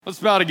Let's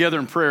bow together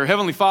in prayer.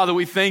 Heavenly Father,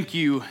 we thank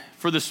you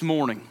for this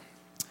morning.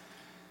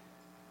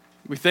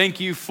 We thank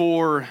you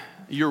for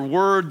your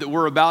word that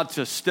we're about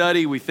to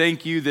study. We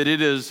thank you that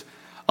it is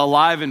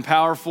alive and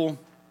powerful.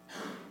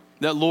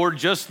 That, Lord,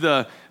 just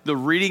the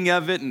reading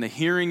of it and the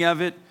hearing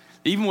of it,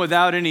 even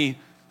without any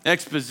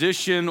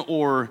exposition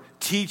or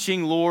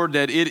teaching, Lord,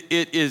 that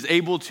it is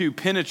able to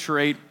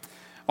penetrate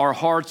our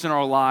hearts and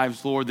our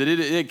lives, Lord, that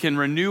it can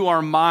renew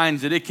our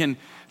minds, that it can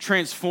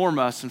transform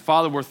us. And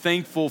Father, we're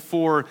thankful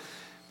for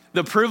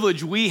the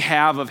privilege we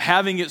have of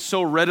having it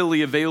so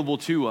readily available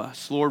to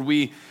us. Lord,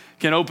 we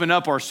can open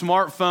up our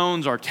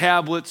smartphones, our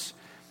tablets.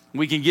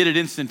 We can get it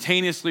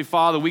instantaneously,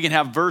 Father. We can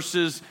have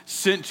verses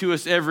sent to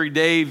us every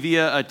day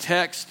via a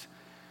text.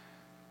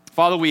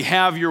 Father, we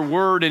have your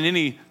word in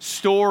any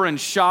store and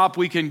shop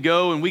we can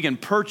go, and we can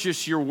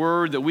purchase your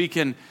word, that we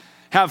can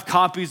have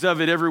copies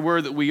of it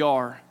everywhere that we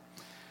are.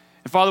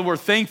 And Father, we're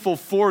thankful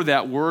for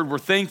that word. We're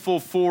thankful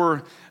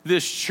for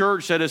this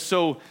church that has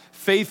so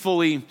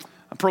faithfully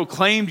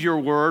proclaimed your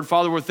word.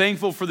 Father, we're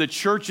thankful for the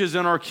churches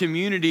in our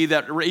community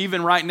that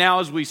even right now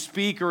as we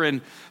speak are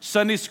in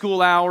Sunday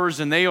school hours,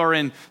 and they are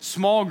in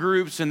small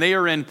groups, and they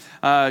are in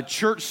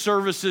church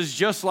services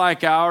just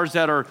like ours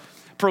that are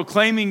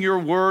proclaiming your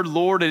word,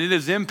 Lord, and it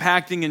is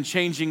impacting and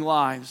changing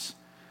lives.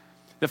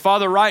 That,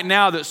 Father, right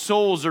now that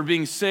souls are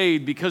being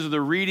saved because of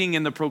the reading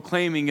and the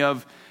proclaiming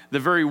of the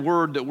very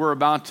word that we're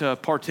about to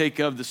partake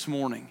of this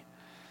morning.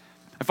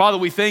 And Father,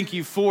 we thank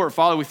you for it.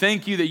 Father, we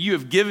thank you that you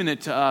have given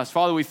it to us.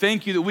 Father, we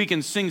thank you that we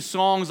can sing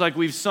songs like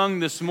we've sung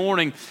this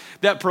morning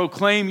that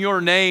proclaim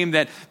your name,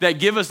 that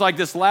give us, like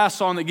this last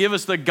song, that give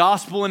us the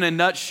gospel in a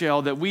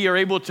nutshell, that we are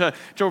able to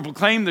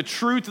proclaim the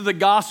truth of the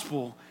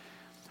gospel.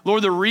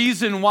 Lord, the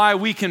reason why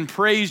we can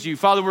praise you.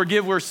 Father,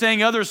 we're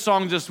saying other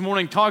songs this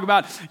morning, talk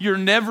about your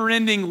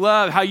never-ending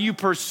love, how you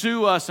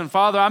pursue us. And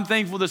Father, I'm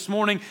thankful this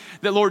morning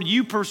that, Lord,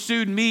 you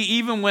pursued me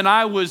even when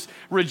I was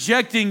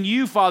rejecting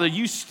you, Father.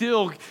 You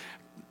still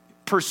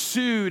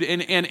pursued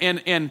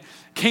and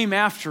came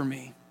after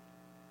me.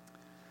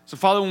 So,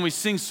 Father, when we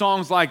sing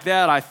songs like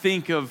that, I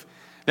think of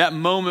that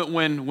moment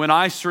when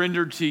I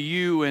surrendered to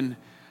you, and,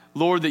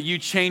 Lord, that you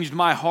changed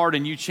my heart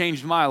and you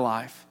changed my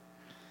life.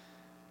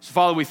 So,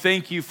 Father, we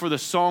thank you for the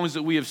songs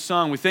that we have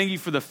sung. We thank you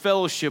for the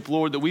fellowship,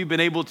 Lord, that we've been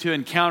able to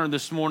encounter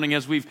this morning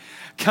as we've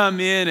come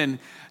in, and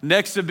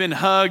necks have been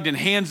hugged, and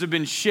hands have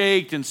been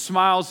shaked, and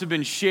smiles have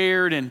been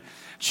shared, and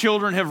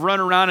children have run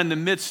around in the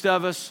midst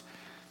of us.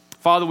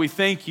 Father, we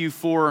thank you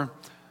for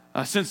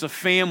a sense of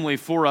family,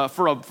 for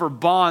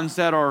bonds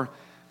that are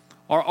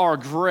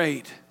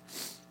great.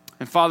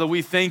 And Father,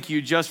 we thank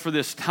you just for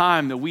this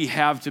time that we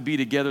have to be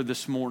together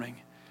this morning.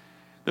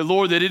 That,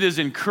 Lord, that it is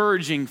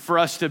encouraging for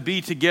us to be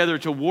together,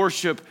 to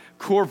worship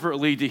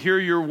corporately, to hear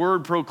your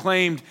word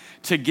proclaimed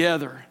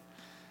together.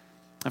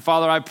 And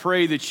Father, I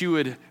pray that you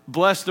would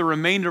bless the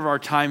remainder of our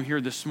time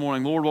here this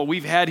morning. Lord, what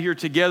we've had here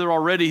together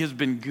already has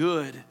been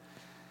good.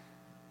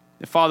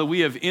 That, Father, we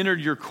have entered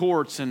your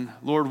courts, and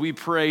Lord, we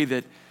pray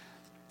that,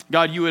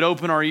 God, you would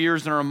open our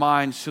ears and our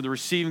minds to the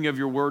receiving of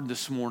your word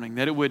this morning,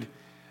 that it would,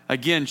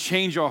 again,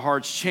 change our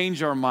hearts,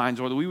 change our minds,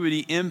 or that we would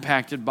be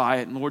impacted by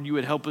it, and Lord, you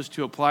would help us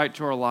to apply it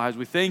to our lives.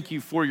 We thank you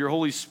for your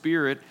Holy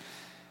Spirit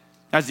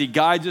as he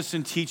guides us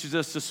and teaches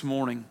us this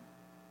morning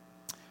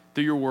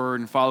through your word.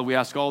 And Father, we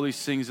ask all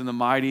these things in the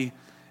mighty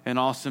and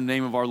awesome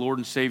name of our Lord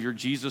and Savior,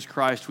 Jesus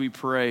Christ, we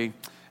pray.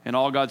 And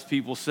all God's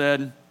people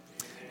said,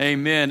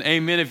 amen.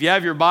 Amen. If you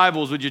have your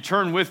Bibles, would you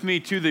turn with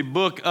me to the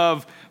book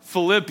of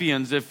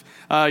Philippians? If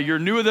you're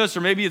new with us,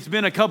 or maybe it's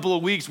been a couple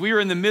of weeks, we are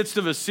in the midst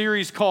of a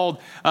series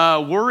called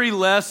Worry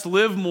Less,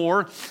 Live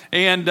More.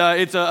 And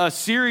it's a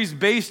series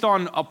based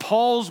on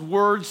Paul's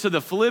words to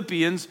the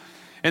Philippians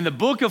in the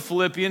book of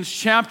Philippians,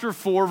 chapter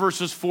 4,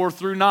 verses 4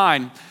 through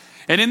 9.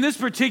 And in this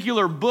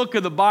particular book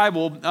of the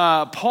Bible,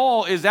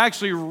 Paul is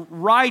actually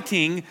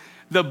writing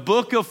the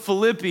book of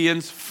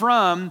Philippians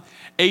from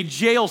a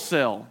jail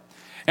cell.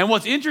 And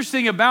what's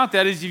interesting about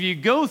that is if you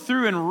go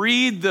through and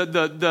read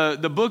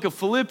the book of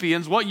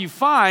Philippians, what you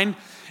find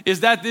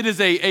is that it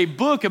is a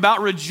book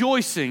about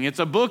rejoicing. It's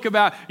a book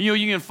about, you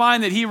can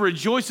find that he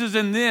rejoices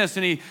in this,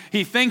 and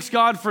he thanks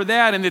God for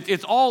that, and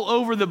it's all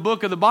over the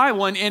book of the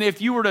Bible. And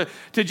if you were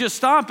to just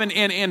stop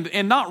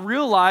and not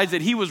realize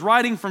that he was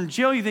writing from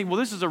jail, you think, well,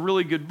 this is a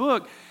really good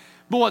book.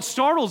 But what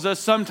startles us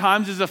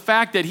sometimes is the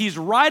fact that he's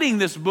writing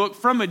this book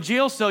from a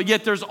jail cell,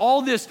 yet there's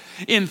all this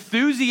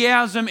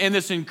enthusiasm and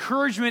this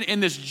encouragement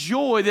and this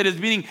joy that is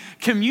being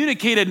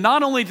communicated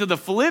not only to the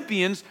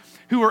Philippians,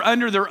 who are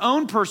under their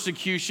own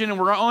persecution and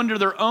were under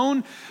their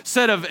own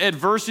set of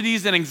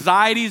adversities and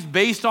anxieties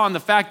based on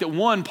the fact that,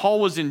 one, Paul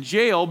was in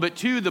jail, but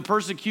two, the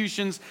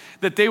persecutions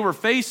that they were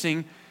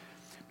facing.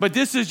 But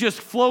this is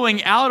just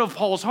flowing out of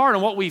Paul's heart.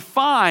 And what we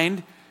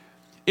find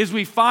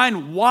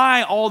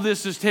why all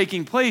this is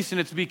taking place,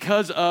 and it's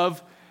because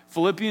of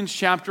Philippians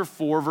chapter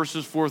 4,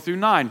 verses 4 through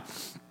 9.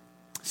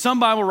 Some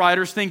Bible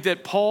writers think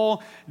that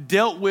Paul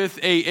dealt with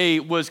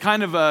was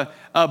kind of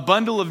a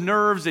bundle of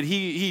nerves, that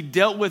he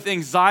dealt with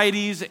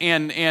anxieties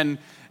and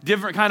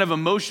different kind of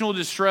emotional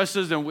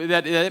distresses, and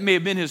that may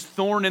have been his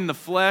thorn in the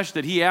flesh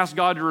that he asked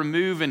God to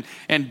remove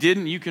and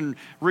didn't. You can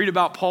read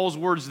about Paul's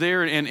words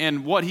there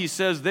and what he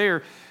says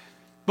there.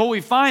 But what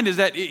we find is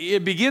that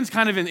it begins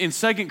kind of in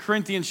 2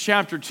 Corinthians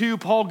chapter 2.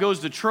 Paul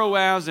goes to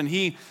Troas and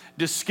he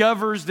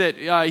discovers that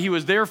he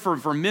was there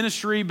for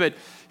ministry, but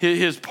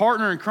his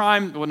partner in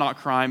crime, well, not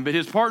crime, but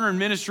his partner in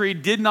ministry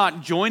did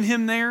not join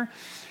him there.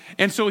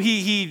 And so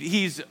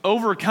he's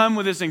overcome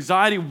with this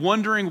anxiety,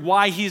 wondering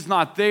why he's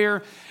not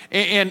there.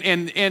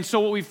 And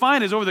so what we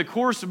find is over the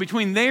course of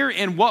between there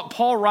and what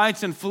Paul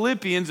writes in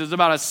Philippians is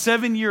about a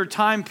 7-year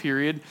time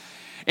period.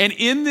 And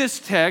in this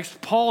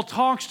text, Paul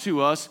talks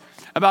to us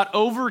about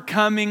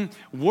overcoming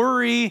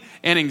worry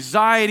and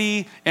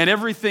anxiety and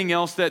everything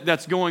else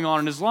that's going on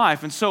in his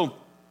life.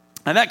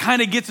 And that kind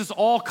of gets us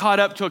all caught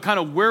up to a kind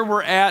of where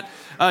we're at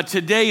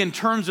today in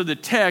terms of the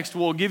text.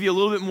 We'll give you a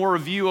little bit more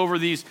review over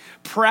these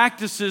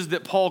practices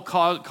that Paul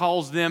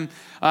calls them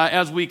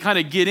as we kind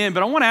of get in.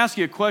 But I want to ask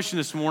you a question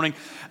this morning.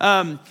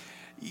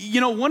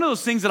 One of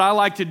those things that I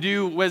like to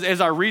do as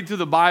I read through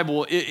the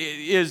Bible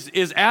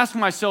is ask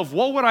myself,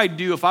 what would I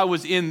do if I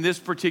was in this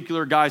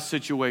particular guy's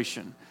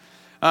situation?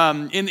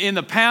 In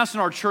the past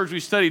in our church, we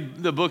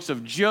studied the books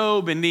of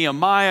Job and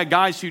Nehemiah,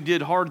 guys who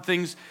did hard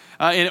things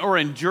or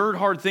endured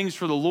hard things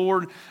for the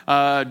Lord.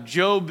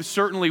 Job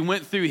certainly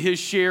went through his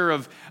share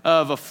of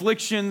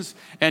afflictions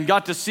and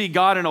got to see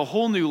God in a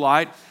whole new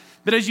light.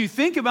 But as you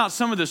think about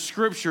some of the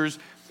scriptures,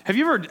 have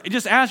you ever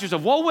just asked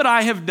yourself, what would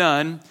I have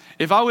done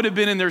if I would have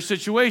been in their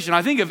situation?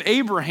 I think of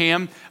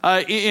Abraham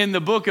in the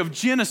book of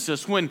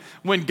Genesis when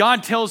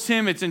God tells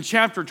him, it's in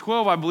chapter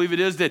 12, I believe it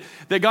is,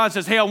 that God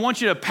says, hey, I want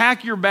you to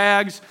pack your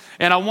bags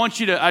and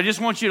I just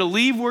want you to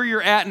leave where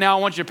you're at now.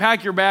 I want you to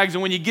pack your bags,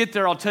 and when you get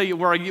there, I'll tell you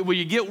when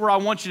you get where I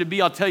want you to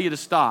be, I'll tell you to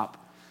stop.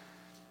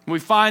 And we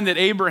find that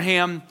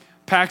Abraham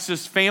packs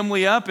his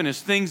family up and his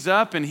things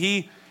up, and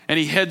he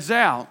heads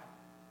out.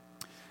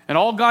 And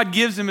all God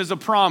gives him is a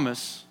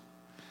promise.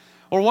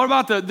 Or what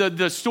about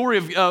the story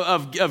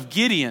of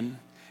Gideon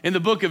in the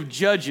book of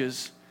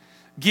Judges?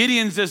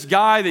 Gideon's this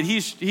guy that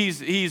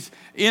he's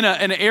in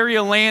an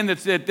area of land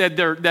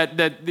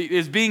that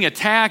is being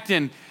attacked,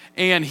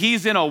 and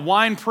he's in a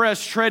wine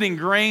press treading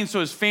grain so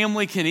his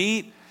family can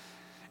eat.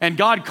 And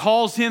God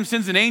calls him,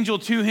 sends an angel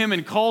to him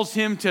and calls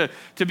him to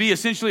be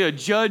essentially a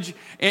judge.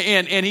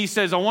 And he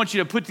says, I want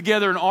you to put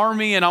together an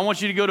army and I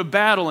want you to go to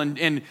battle.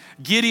 And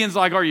Gideon's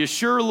like, are you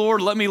sure,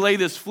 Lord? Let me lay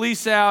this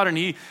fleece out. And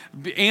he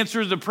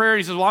answers the prayer.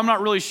 He says, well, I'm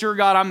not really sure,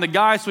 God. I'm the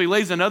guy. So he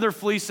lays another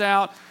fleece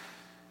out.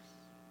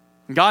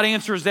 God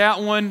answers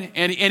that one.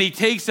 And he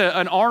takes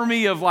an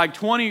army of like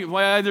 20,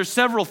 well, there's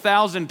several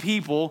thousand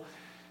people.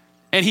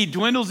 And he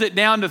dwindles it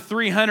down to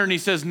 300. And he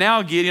says,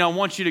 now, Gideon, I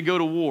want you to go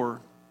to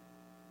war.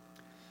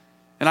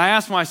 And I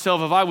asked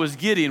myself, if I was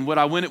Gideon, would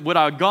I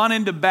have gone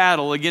into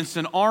battle against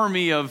an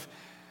army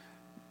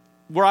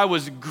where I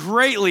was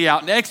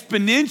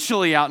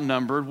exponentially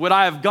outnumbered? Would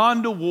I have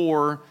gone to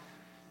war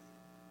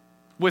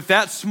with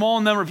that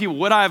small number of people?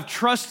 Would I have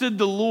trusted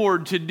the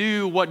Lord to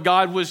do what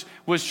God was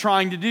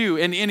trying to do?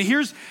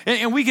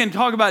 And we can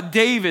talk about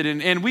David,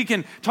 and we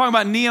can talk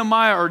about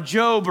Nehemiah or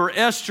Job or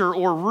Esther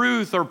or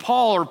Ruth or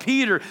Paul or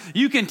Peter.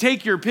 You can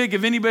take your pick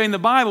of anybody in the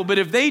Bible, but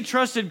if they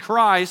trusted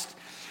Christ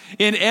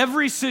in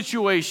every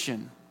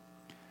situation,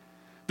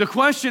 the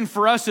question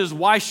for us is,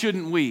 why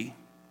shouldn't we?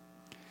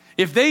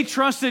 If they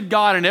trusted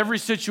God in every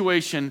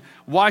situation,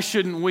 why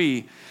shouldn't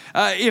we?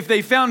 If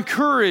they found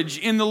courage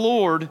in the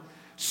Lord,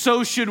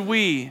 so should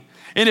we.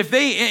 And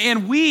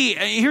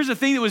here's the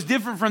thing that was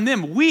different from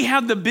them. We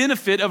have the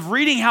benefit of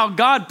reading how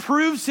God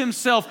proves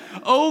himself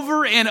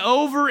over and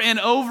over and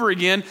over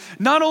again,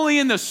 not only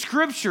in the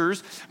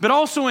scriptures, but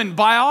also in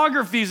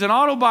biographies and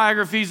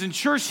autobiographies and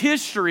church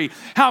history,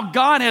 how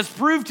God has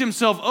proved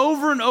himself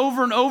over and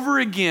over and over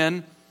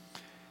again,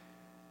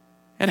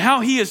 and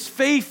how he is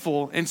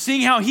faithful, and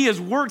seeing how he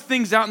has worked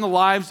things out in the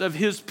lives of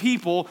his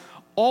people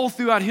all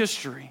throughout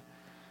history.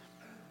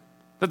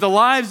 That the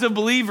lives of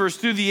believers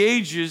through the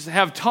ages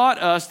have taught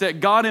us that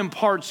God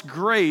imparts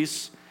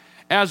grace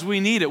as we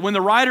need it. When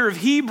the writer of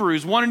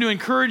Hebrews wanted to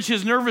encourage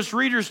his nervous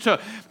readers to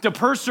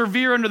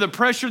persevere under the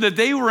pressure that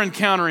they were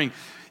encountering,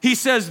 he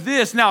says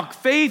this, now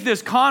faith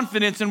is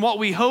confidence in what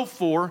we hope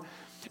for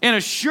and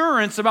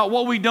assurance about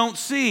what we don't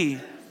see.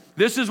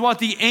 This is what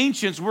the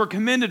ancients were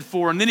commended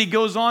for. And then he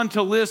goes on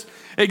to list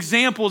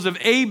examples of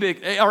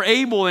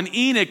Abel and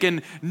Enoch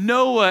and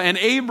Noah and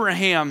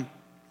Abraham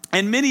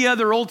and many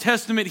other Old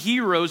Testament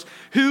heroes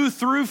who,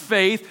 through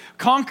faith,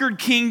 conquered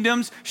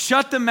kingdoms,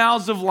 shut the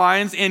mouths of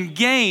lions, and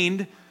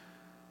gained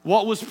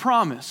what was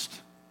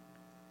promised.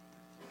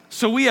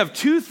 So we have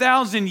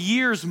 2,000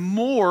 years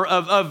more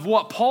of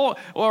what Paul,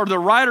 or the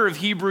writer of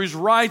Hebrews,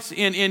 writes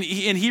in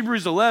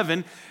Hebrews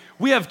 11.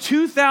 We have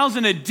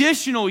 2,000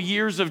 additional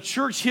years of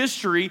church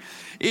history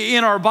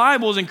in our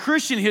Bibles and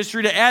Christian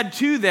history to add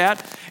to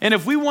that. And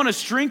if we want to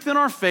strengthen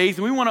our faith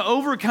and we want to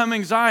overcome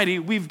anxiety,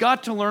 we've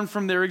got to learn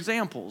from their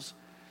examples.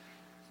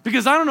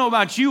 Because I don't know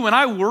about you, when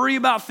I worry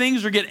about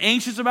things or get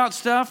anxious about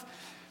stuff,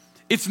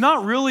 it's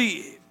not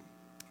really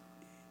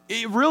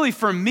really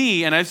for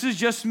me, and this is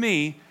just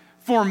me,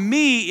 for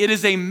me, it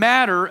is a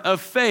matter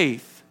of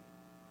faith.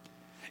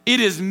 It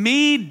is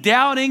me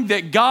doubting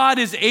that God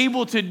is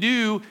able to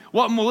do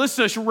what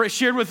Melissa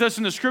shared with us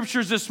in the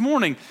scriptures this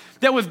morning,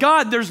 that with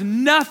God, there's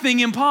nothing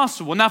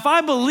impossible. Now, if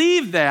I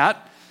believe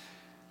that,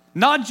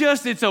 not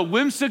just it's a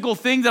whimsical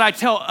thing that I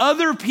tell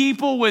other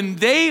people when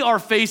they are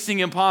facing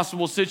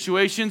impossible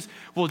situations,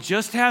 well,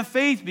 just have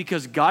faith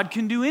because God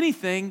can do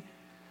anything.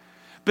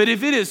 But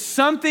if it is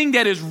something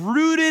that is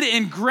rooted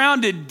and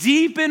grounded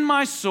deep in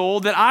my soul,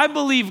 that I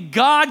believe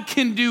God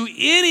can do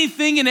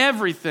anything and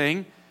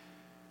everything,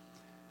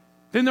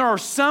 then there are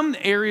some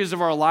areas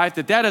of our life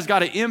that has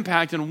got an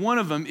impact, and one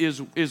of them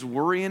is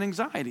worry and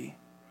anxiety.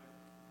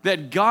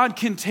 That God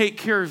can take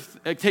care of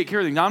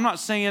things. Now, I'm not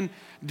saying,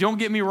 don't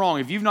get me wrong,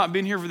 if you've not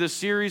been here for this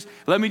series,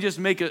 let me just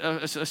make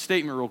a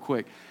statement real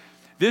quick.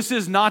 This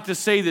is not to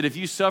say that if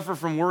you suffer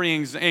from worry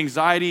and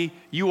anxiety,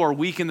 you are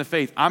weak in the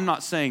faith. I'm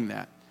not saying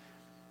that.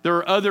 There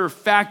are other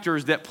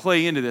factors that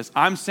play into this.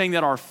 I'm saying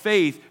that our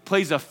faith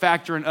plays a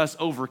factor in us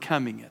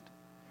overcoming it.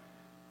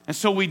 And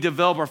so we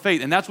develop our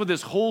faith. And that's what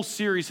this whole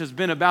series has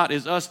been about,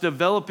 is us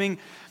developing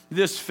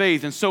this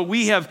faith. And so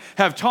we have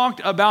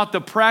talked about the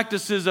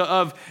practices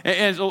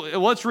and so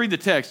let's read the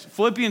text.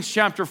 Philippians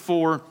chapter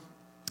 4,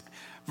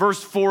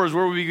 verse 4 is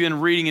where we begin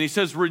reading. And he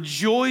says,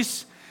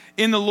 rejoice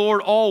in the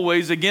Lord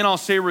always. Again, I'll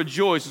say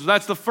rejoice. So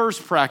that's the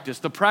first practice,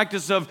 the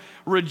practice of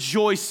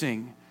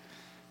rejoicing.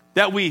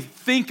 That we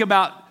think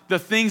about the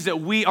things that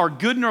we are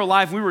good in our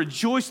life. We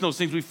rejoice in those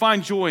things. We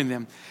find joy in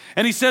them.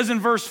 And he says in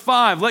verse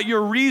 5, let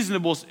your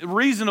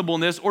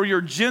reasonableness or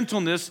your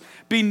gentleness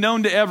be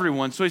known to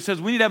everyone. So he says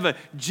we need to have a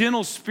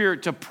gentle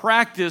spirit to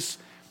practice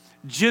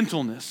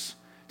gentleness,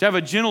 to have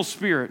a gentle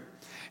spirit.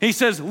 He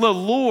says the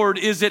Lord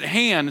is at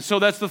hand. So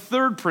that's the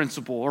third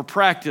principle or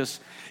practice,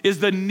 is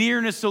the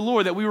nearness to the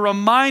Lord, that we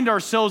remind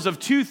ourselves of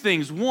two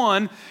things.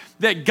 One,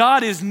 that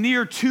God is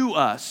near to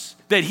us,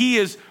 that he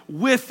is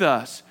with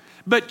us.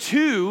 But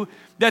two,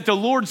 that the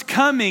Lord's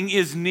coming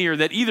is near,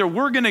 that either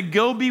we're going to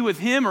go be with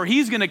him or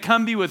he's going to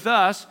come be with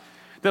us,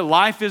 that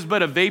life is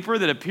but a vapor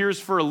that appears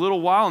for a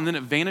little while and then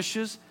it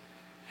vanishes,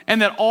 and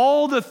that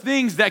all the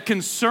things that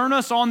concern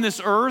us on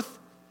this earth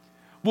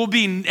will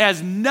be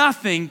as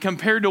nothing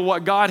compared to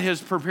what God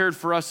has prepared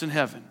for us in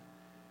heaven.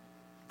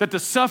 That the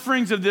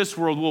sufferings of this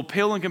world will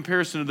pale in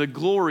comparison to the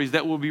glories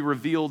that will be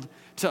revealed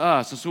to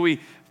us. And so we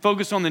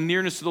focus on the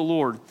nearness of the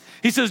Lord.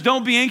 He says,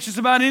 don't be anxious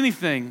about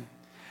anything,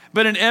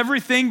 but in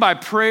everything by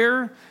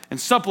prayer and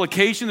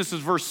supplication, this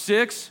is verse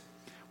 6,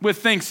 with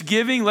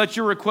thanksgiving, let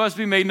your requests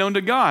be made known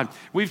to God.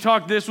 We've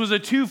talked, this was a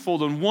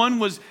twofold, and one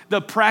was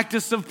the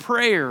practice of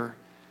prayer,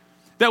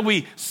 that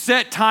we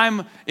set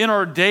time in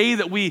our day,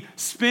 that we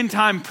spend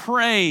time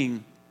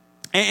praying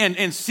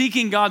and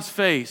seeking God's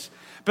face,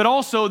 but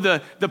also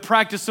the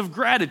practice of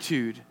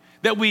gratitude,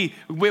 that we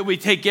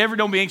take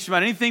don't be anxious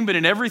about anything, but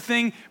in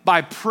everything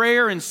by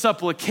prayer and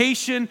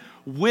supplication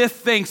with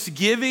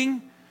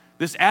thanksgiving.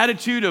 This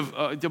attitude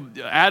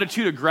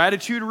of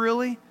gratitude,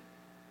 really,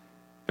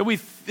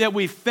 that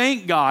we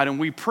thank God and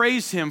we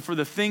praise him for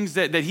the things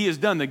that he has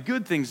done, the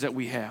good things that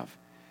we have.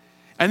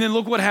 And then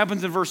look what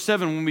happens in verse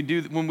 7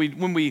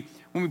 when we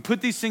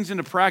put these things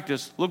into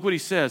practice. Look what he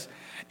says.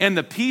 And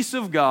the peace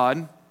of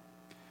God,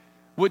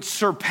 which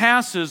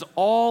surpasses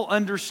all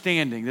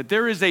understanding, that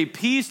there is a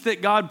peace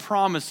that God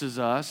promises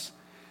us,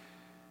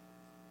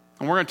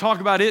 and we're going to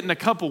talk about it in a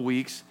couple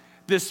weeks.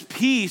 This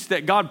peace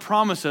that God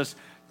promises us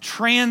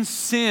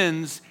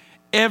transcends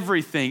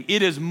everything.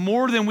 It is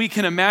more than we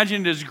can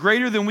imagine. It is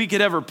greater than we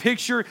could ever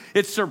picture.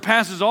 It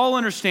surpasses all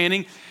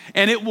understanding,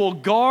 and it will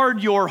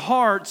guard your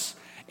hearts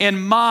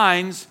and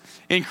minds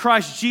in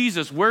Christ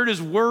Jesus. Where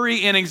does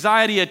worry and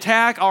anxiety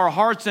attack? Our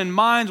hearts and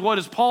minds. What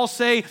does Paul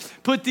say?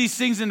 Put these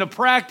things into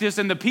practice,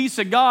 and the peace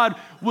of God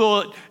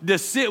will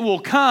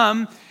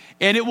come,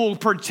 and it will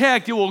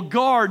protect, it will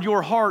guard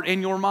your heart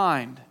and your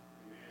mind.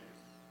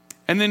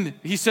 And then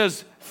he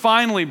says,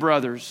 finally,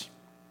 brothers,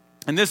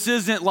 and this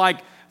isn't like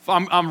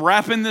I'm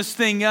wrapping this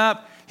thing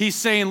up. He's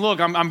saying, look,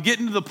 I'm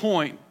getting to the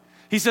point.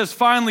 He says,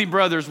 finally,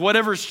 brothers,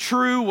 whatever's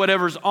true,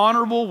 whatever's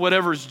honorable,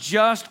 whatever's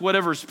just,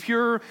 whatever's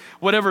pure,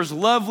 whatever's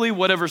lovely,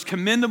 whatever's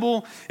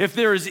commendable, if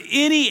there is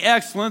any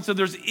excellence, if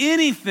there's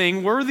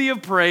anything worthy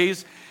of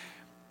praise,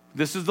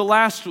 this is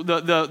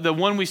the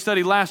one we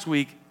studied last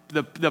week,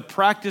 the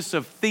practice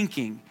of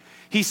thinking.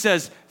 He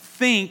says,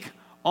 think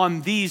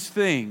on these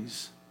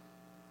things.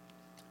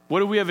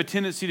 What do we have a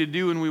tendency to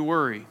do when we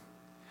worry?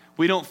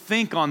 We don't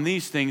think on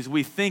these things.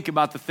 We think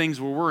about the things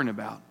we're worrying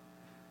about.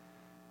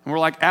 And we're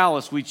like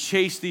Alice. We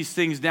chase these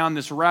things down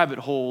this rabbit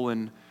hole,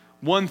 and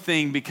one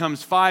thing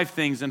becomes 5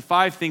 things, and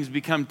 5 things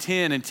become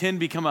 10, and 10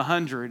 become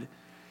 100.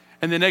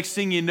 And the next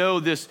thing you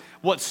know,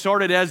 what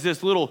started as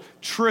this little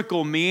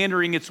trickle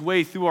meandering its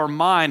way through our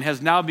mind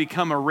has now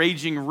become a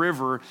raging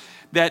river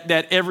that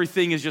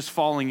everything is just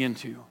falling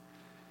into.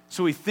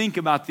 So we think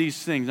about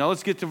these things. Now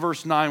let's get to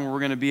verse 9 where we're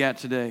going to be at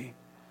today.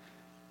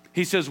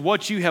 He says,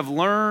 what you have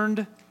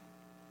learned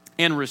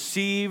and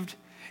received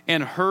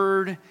and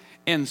heard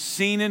and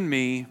seen in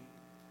me,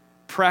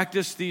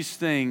 practice these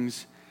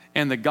things,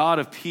 and the God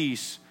of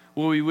peace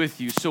will be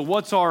with you. So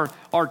what's our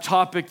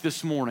topic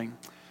this morning?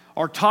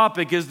 Our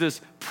topic is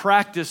this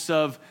practice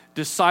of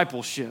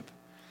discipleship.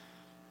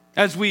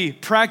 As we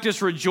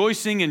practice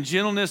rejoicing and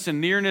gentleness and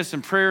nearness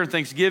and prayer and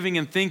thanksgiving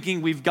and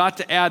thinking, we've got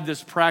to add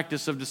this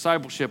practice of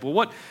discipleship. Well,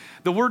 what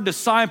the word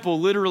disciple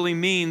literally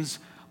means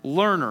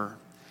learner.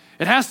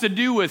 It has to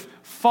do with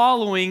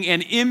following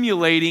and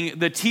emulating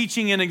the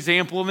teaching and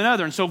example of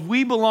another. And so if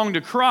we belong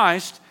to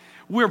Christ,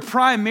 we're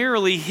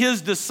primarily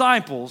his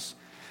disciples,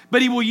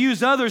 but he will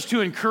use others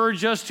to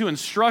encourage us, to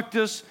instruct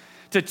us,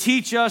 to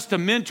teach us, to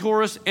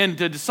mentor us, and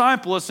to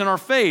disciple us in our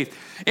faith.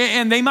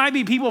 And they might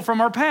be people from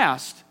our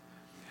past.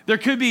 There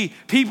could be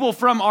people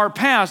from our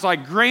past,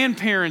 like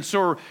grandparents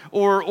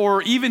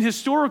or even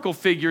historical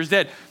figures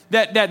that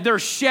their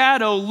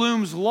shadow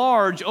looms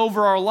large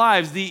over our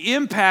lives, the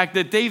impact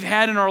that they've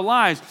had in our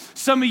lives.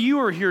 Some of you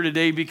are here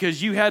today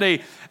because you had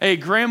a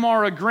grandma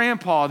or a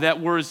grandpa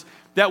that was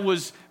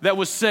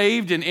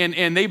saved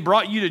and they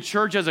brought you to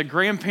church as a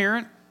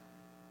grandparent.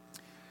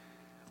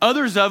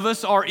 Others of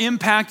us are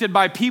impacted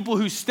by people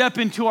who step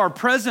into our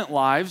present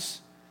lives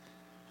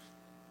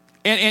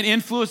and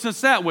influence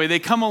us that way. They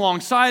come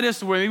alongside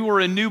us where maybe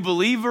we're a new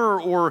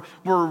believer or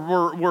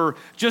we're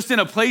just in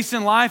a place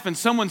in life and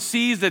someone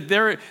sees that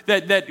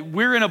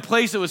we're in a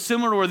place that was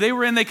similar to where they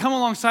were in. They come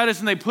alongside us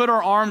and they put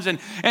our arms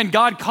and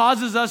God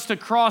causes us to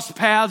cross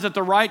paths at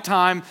the right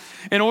time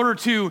in order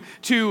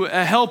to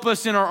help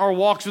us in our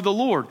walks with the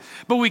Lord.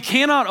 But we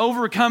cannot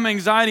overcome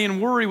anxiety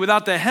and worry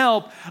without the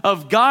help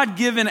of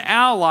God-given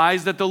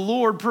allies that the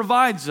Lord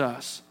provides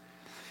us.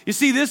 You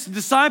see, this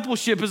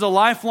discipleship is a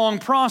lifelong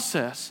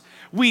process.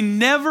 We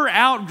never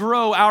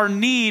outgrow our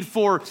need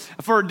for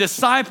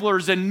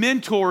disciplers and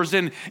mentors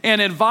and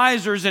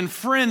advisors and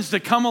friends to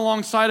come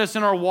alongside us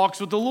in our walks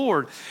with the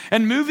Lord.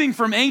 And moving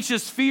from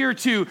anxious fear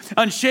to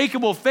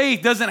unshakable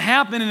faith doesn't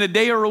happen in a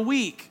day or a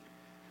week.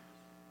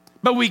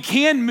 But we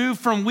can move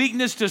from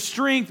weakness to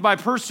strength by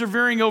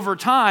persevering over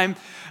time,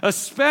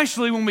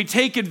 especially when we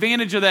take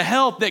advantage of the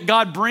help that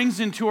God brings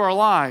into our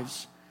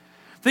lives.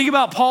 Think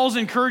about Paul's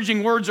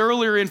encouraging words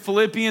earlier in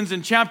Philippians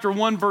in chapter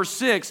 1, verse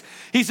 6.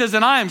 He says,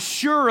 "And I am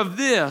sure of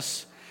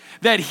this,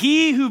 that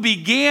he who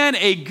began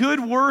a good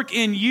work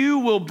in you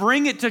will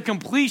bring it to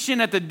completion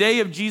at the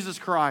day of Jesus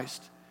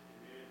Christ."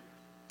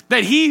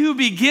 That he who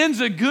begins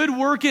a good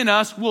work in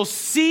us will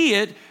see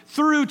it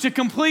through to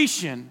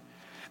completion.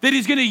 That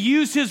he's going to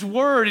use his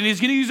word and he's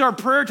going to use our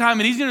prayer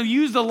time and he's going to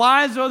use the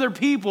lives of other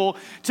people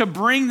to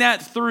bring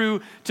that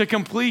through to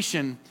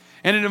completion.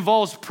 And it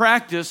involves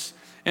practice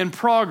and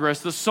progress.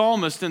 The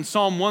psalmist in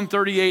Psalm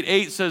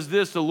 138:8 says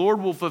this: "The Lord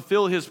will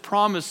fulfill his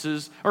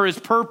promises or his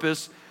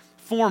purpose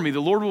for me. The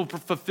Lord will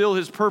fulfill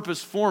his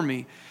purpose for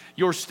me.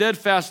 Your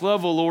steadfast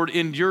love, O Lord,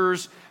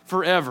 endures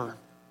forever."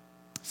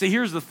 See,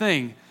 here's the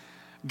thing.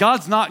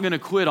 God's not going to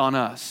quit on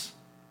us.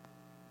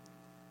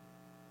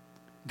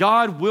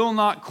 God will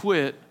not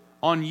quit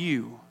on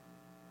you.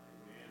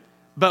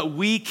 But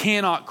we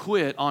cannot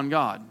quit on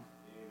God.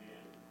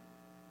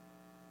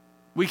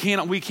 We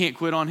can't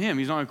quit on him.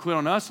 He's not going to quit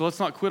on us, so let's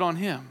not quit on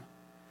him.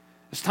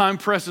 As time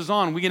presses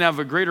on, we can have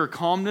a greater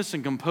calmness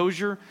and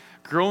composure,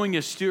 growing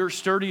as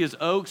sturdy as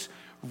oaks,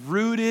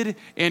 rooted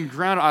and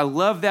grounded. I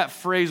love that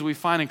phrase we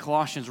find in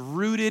Colossians,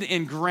 rooted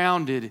and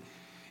grounded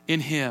in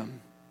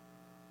him.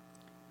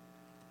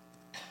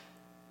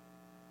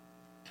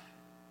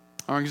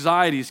 Our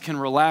anxieties can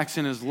relax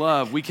in his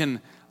love. We can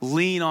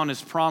lean on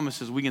his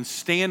promises. We can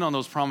stand on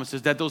those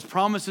promises, that those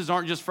promises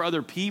aren't just for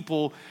other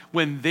people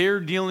when they're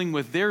dealing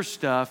with their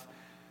stuff,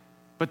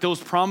 but those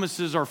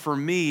promises are for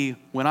me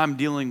when I'm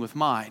dealing with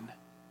mine.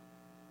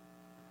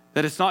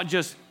 That it's not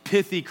just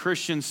pithy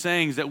Christian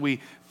sayings that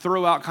we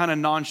throw out kind of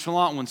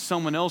nonchalant when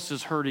someone else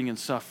is hurting and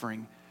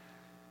suffering,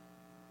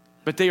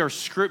 but they are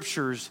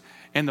scriptures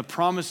and the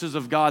promises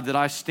of God that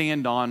I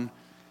stand on,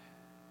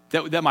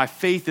 that my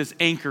faith is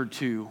anchored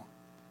to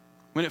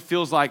when it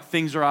feels like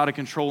things are out of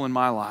control in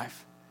my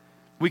life.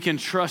 We can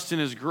trust in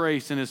his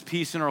grace, and his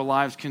peace in our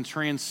lives can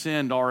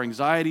transcend our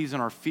anxieties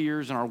and our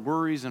fears and our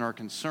worries and our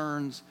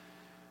concerns.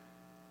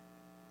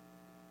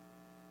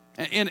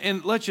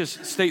 And let's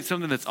just state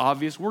something that's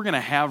obvious. We're going to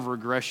have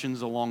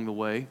regressions along the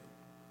way.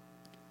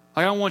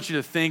 I don't want you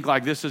to think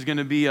like this is going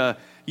to be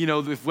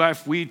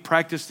if we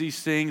practice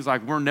these things,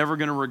 like we're never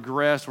going to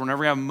regress, we're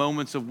never going to have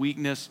moments of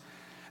weakness.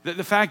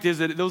 The fact is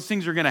that those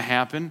things are going to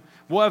happen.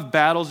 We'll have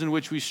battles in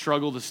which we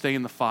struggle to stay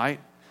in the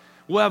fight.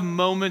 We'll have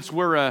moments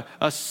where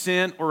a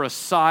scent or a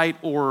sight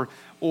or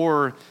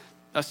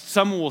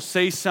someone will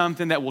say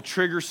something that will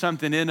trigger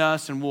something in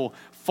us, and we'll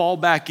fall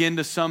back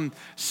into some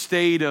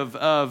state of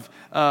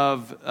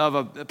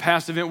a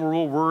past event where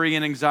we'll worry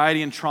and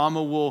anxiety and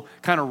trauma will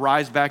kind of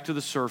rise back to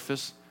the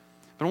surface.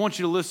 But I want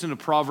you to listen to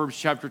Proverbs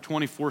chapter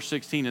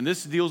 24:16, and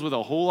this deals with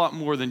a whole lot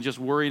more than just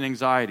worry and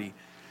anxiety.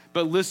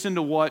 But listen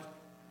to what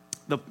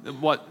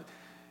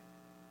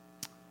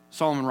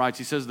Solomon writes.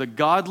 He says, the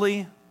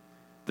godly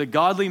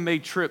may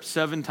trip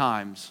 7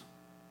 times,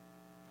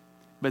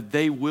 but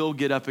they will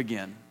get up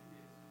again.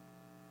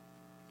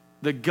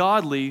 The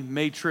godly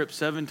may trip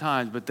 7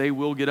 times, but they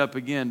will get up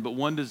again. But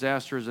one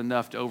disaster is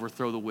enough to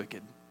overthrow the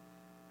wicked.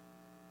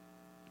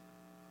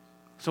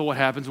 So what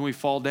happens when we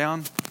fall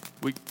down?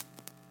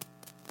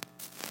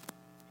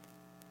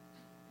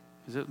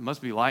 It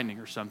must be lightning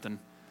or something.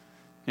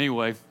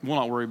 Anyway, we'll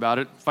not worry about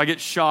it. If I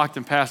get shocked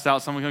and passed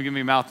out, someone's going to give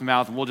me mouth to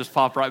mouth, and we'll just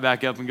pop right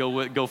back up and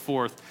go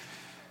forth.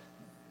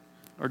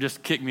 Or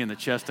just kick me in the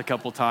chest a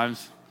couple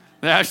times.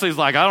 Ashley's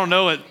like, I don't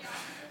know it.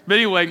 But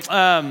anyway,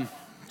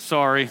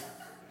 sorry.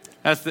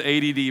 That's the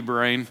ADD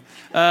brain.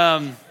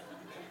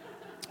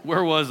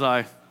 Where was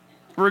I?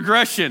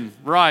 Regression.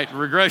 Right,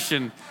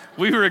 regression.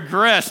 We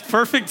regressed.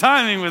 Perfect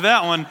timing with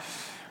that one.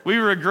 We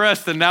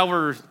regressed, and now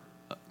we're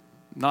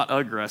not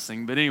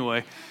aggressing, but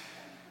anyway.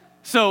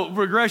 So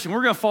regression,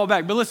 we're going to fall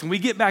back. But listen, we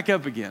get back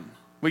up again.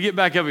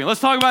 Let's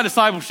talk about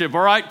discipleship,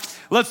 all right?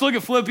 Let's look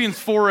at Philippians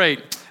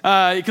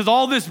 4:8, because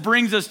all this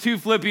brings us to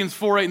Philippians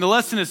 4:8, and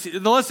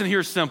the lesson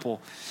here is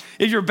simple.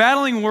 If you're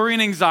battling worry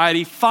and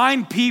anxiety,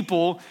 find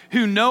people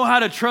who know how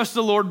to trust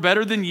the Lord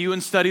better than you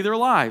and study their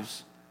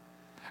lives.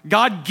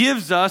 God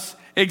gives us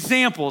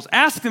examples.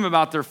 Ask them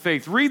about their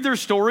faith. Read their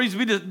stories.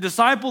 Be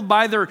discipled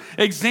by their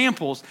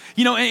examples.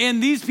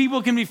 And these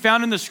people can be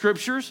found in the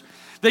scriptures.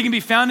 They can be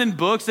found in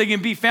books. They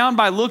can be found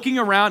by looking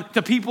around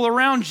to people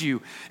around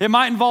you. It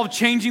might involve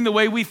changing the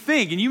way we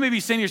think. And you may be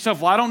saying to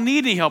yourself, well, I don't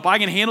need any help. I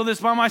can handle this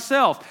by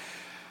myself.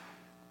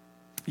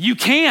 You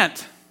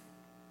can't.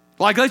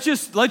 Let's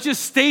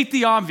just state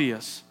the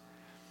obvious.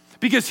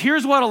 Because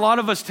here's what a lot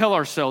of us tell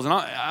ourselves, and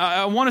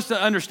I want us to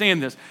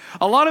understand this.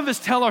 A lot of us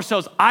tell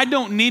ourselves, I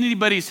don't need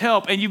anybody's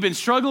help, and you've been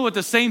struggling with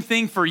the same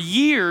thing for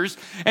years,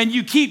 and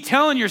you keep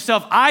telling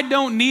yourself, I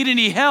don't need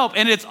any help,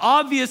 and it's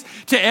obvious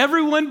to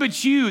everyone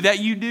but you that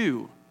you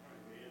do.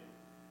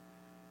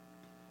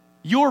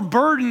 Your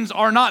burdens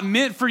are not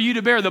meant for you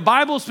to bear. The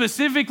Bible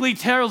specifically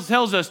tells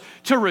us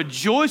to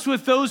rejoice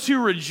with those who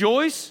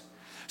rejoice.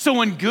 So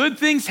when good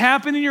things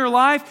happen in your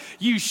life,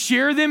 you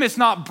share them. It's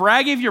not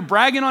bragging. If you're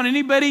bragging on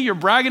anybody, you're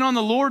bragging on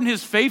the Lord and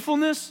his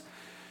faithfulness.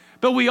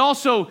 But we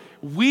also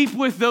weep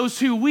with those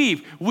who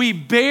weep. We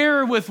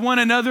bear with one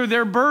another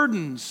their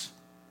burdens.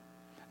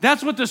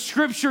 That's what the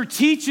scripture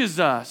teaches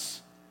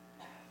us,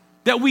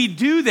 that we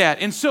do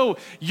that. And so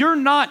you're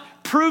not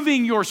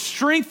proving your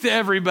strength to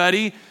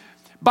everybody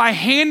by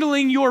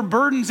handling your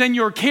burdens and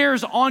your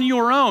cares on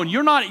your own.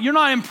 You're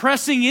not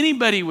impressing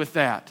anybody with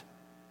that.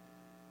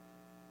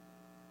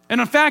 And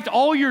in fact,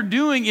 all you're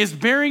doing is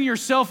burying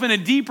yourself in a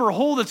deeper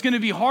hole that's going to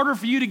be harder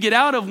for you to get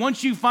out of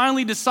once you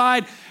finally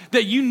decide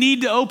that you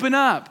need to open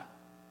up.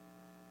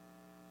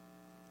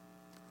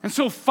 And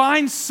so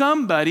find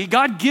somebody.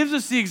 God gives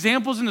us the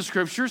examples in the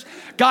scriptures.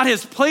 God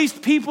has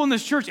placed people in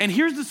this church. And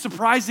here's the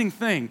surprising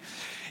thing.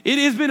 It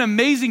has been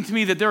amazing to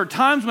me that there are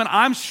times when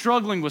I'm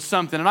struggling with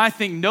something and I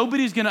think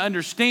nobody's going to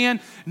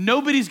understand,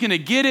 nobody's going to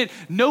get it,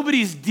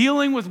 nobody's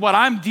dealing with what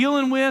I'm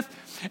dealing with.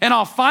 And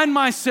I'll find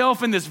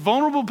myself in this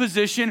vulnerable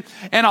position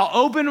and I'll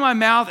open my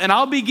mouth and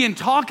I'll begin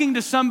talking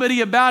to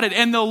somebody about it,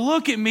 and they'll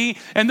look at me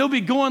and they'll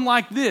be going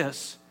like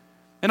this.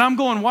 And I'm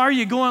going, why are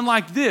you going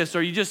like this?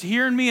 Are you just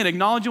hearing me and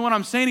acknowledging what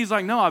I'm saying? He's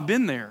like, no, I've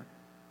been there.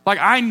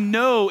 I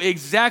know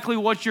exactly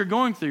what you're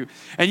going through.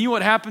 And you know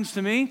what happens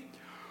to me?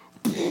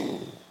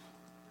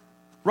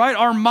 Right?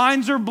 Our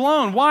minds are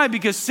blown. Why?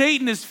 Because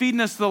Satan is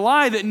feeding us the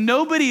lie that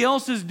nobody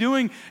else is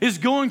going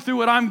through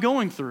what I'm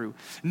going through.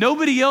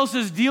 Nobody else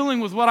is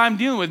dealing with what I'm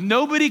dealing with.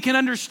 Nobody can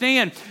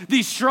understand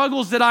these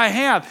struggles that I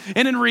have.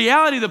 And in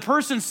reality, the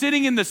person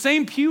sitting in the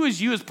same pew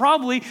as you is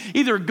probably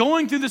either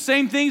going through the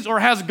same things or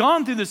has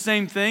gone through the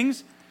same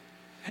things.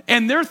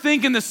 And they're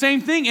thinking the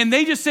same thing. And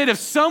they just said, if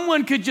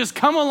someone could just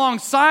come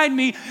alongside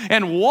me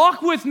and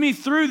walk with me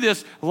through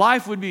this,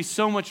 life would be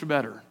so much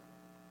better.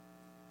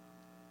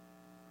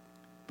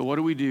 But what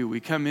do?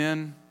 We come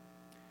in,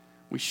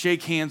 we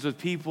shake hands with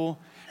people.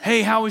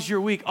 Hey, how was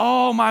your week?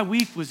 Oh, my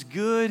week was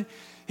good.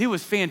 It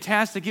was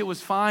fantastic. It was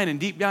fine. And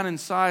deep down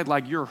inside,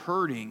 you're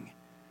hurting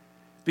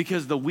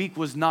because the week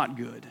was not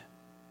good.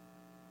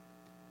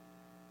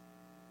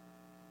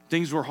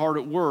 Things were hard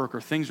at work,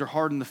 or things are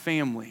hard in the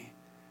family.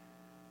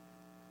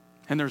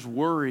 And there's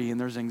worry,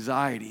 and there's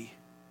anxiety,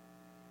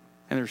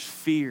 and there's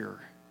fear.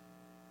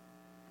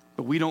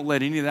 But we don't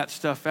let any of that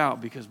stuff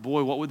out because,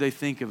 boy, what would they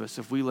think of us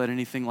if we let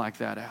anything like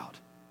that out?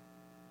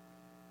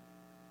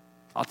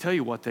 I'll tell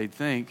you what they'd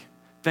think.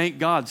 Thank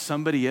God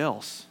somebody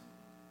else.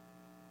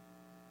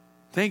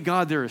 Thank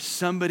God there is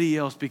somebody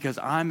else, because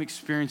I'm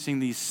experiencing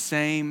these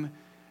same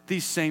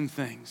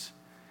things.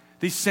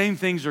 These same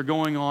things are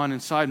going on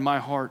inside my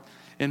heart,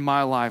 in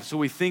my life. So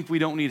we think we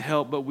don't need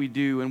help, but we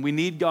do. And we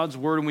need God's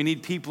word, and we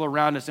need people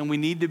around us, and we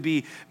need to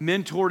be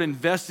mentored,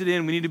 invested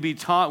in. We need to be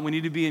taught. We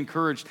need to be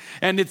encouraged.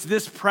 And it's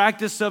this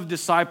practice of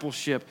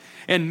discipleship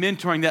and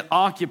mentoring that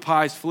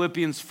occupies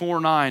Philippians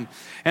 4:9.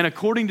 And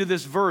according to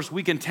this verse,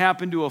 we can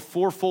tap into a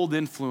fourfold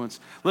influence.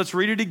 Let's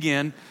read it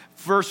again.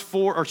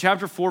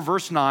 Chapter 4,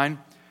 verse 9.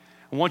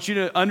 I want you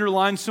to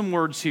underline some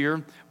words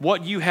here.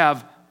 What you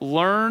have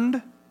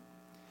learned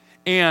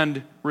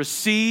and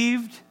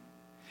received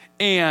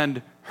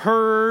and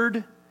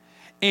heard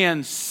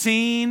and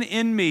seen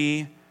in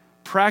me.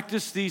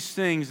 Practice these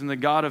things, and the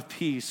God of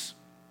peace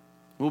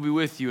will be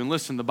with you. And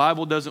listen, the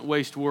Bible doesn't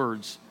waste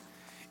words.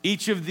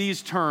 Each of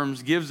these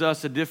terms gives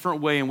us a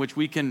different way in which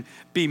we can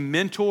be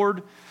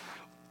mentored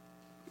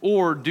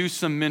or do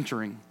some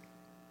mentoring.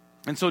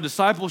 And so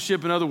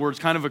discipleship, in other words,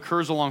 kind of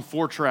occurs along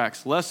 4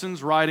 tracks: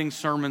 lessons, writings,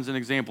 sermons, and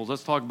examples.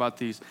 Let's talk about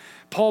these.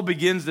 Paul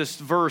begins this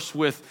verse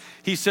with,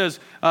 he says,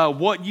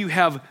 what you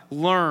have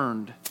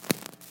learned.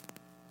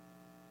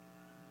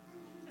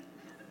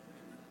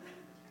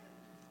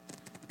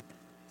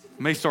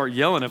 I may start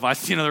yelling if I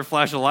see another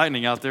flash of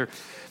lightning out there.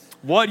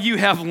 What you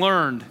have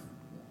learned.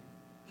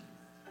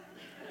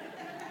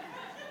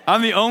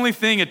 I'm the only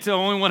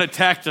one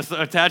attached to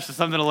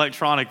something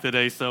electronic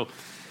today, so.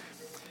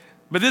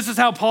 But this is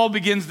how Paul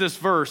begins this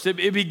verse.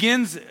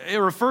 It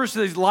refers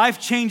to these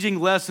life-changing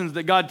lessons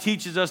that God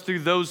teaches us through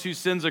those whose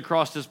sins have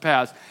crossed his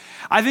path.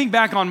 I think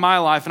back on my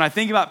life, and I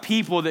think about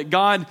people that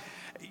God,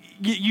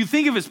 you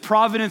think of his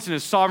providence and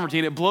his sovereignty,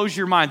 and it blows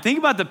your mind. Think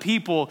about the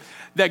people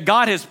that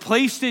God has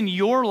placed in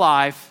your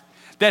life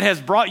that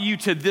has brought you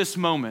to this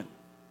moment,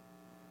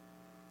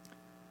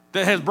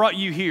 that has brought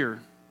you here.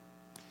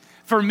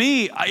 For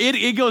me,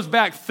 it goes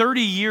back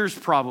 30 years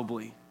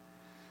probably.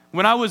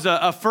 When I was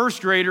a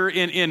first grader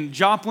in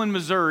Joplin,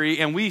 Missouri,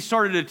 and we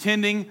started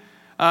attending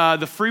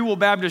the Free Will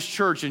Baptist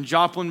Church in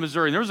Joplin,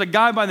 Missouri. And there was a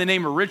guy by the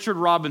name of Richard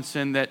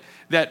Robinson that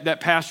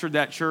pastored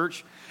that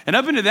church. And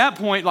up until that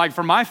point, like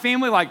for my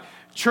family, like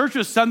church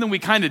was something we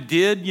kind of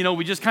did. You know,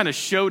 we just kind of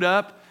showed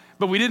up.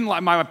 But we didn't,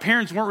 like, my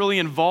parents weren't really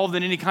involved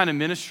in any kind of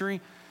ministry.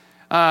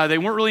 They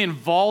weren't really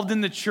involved in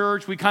the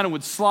church. We kind of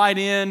would slide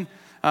in.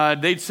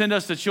 They'd send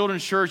us to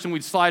children's church and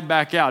we'd slide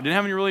back out. Didn't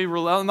have any really,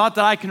 not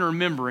that I can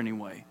remember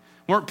anyway.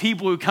 Weren't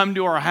people who come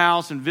to our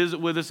house and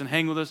visit with us and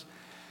hang with us.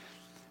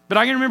 But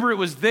I can remember it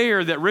was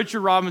there that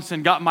Richard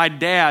Robinson got my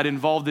dad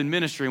involved in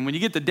ministry. And when you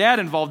get the dad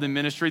involved in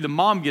ministry, the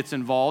mom gets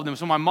involved. And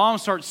so my mom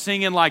starts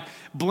singing like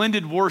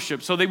blended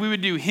worship. So we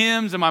would do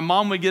hymns and my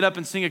mom would get up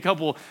and sing a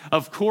couple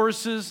of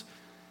choruses.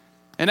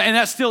 And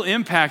that still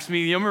impacts me.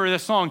 You remember that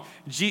song,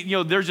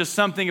 there's just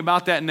something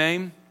about that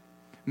name.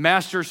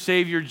 Master,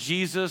 Savior,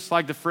 Jesus,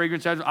 like the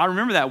fragrance. I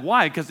remember that.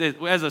 Why? Because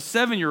as a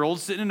 7-year-old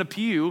sitting in a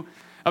pew,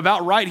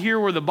 about right here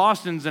where the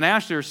Bostons and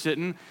Ashley are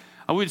sitting,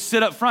 I would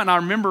sit up front and I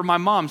remember my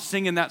mom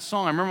singing that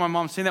song. I remember my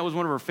mom saying that was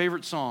one of her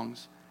favorite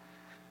songs.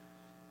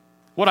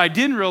 What I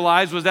didn't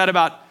realize was that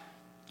about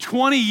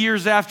 20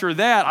 years after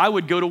that, I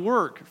would go to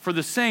work for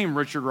the same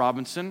Richard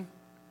Robinson,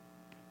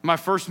 my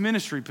first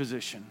ministry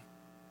position,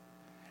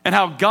 and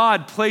how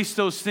God placed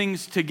those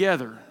things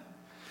together.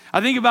 I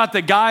think about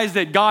the guys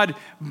that God,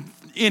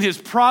 in his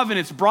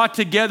providence, brought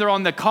together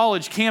on the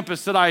college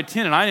campus that I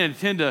attended. I didn't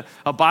attend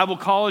a Bible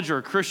college or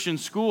a Christian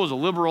school. It was a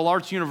liberal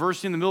arts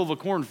university in the middle of a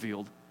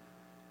cornfield.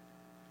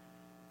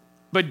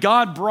 But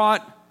God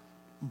brought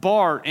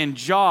Bart and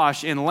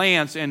Josh and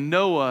Lance and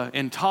Noah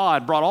and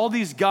Todd, brought all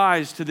these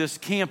guys to this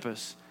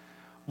campus.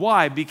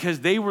 Why?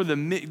 Because they were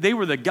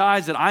the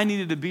guys that I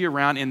needed to be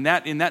around in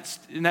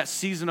that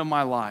season of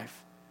my life.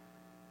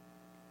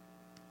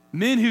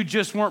 Men who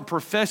just weren't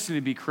professing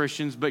to be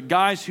Christians, but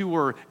guys who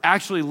were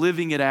actually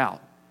living it out.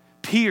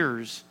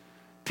 Peers,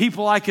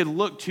 people I could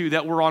look to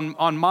that were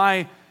in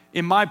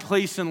my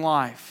place in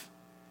life.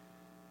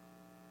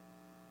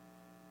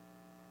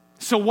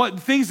 So what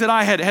things that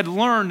I had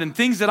learned and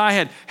things that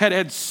I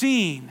had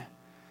seen.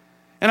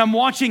 And I'm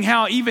watching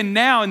how even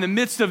now in the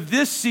midst of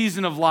this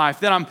season of life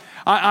that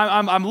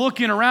I'm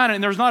looking around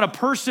and there's not a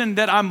person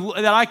that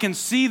I can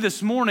see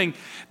this morning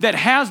that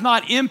has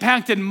not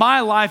impacted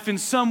my life in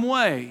some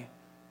way,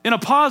 in a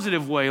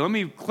positive way. Let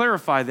me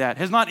clarify that.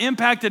 Has not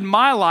impacted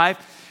my life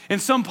in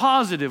some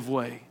positive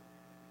way.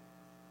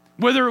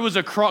 Whether it was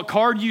a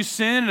card you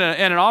sent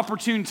at an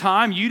opportune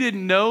time you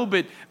didn't know,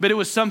 but it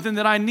was something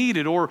that I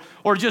needed, or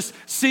just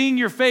seeing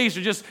your face,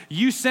 or just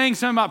you saying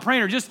something about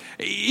praying, or just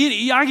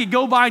I could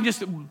go by and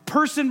just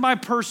person by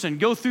person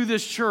go through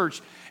this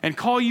church and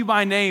call you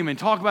by name and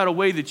talk about a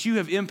way that you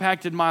have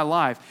impacted my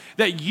life,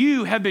 that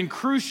you have been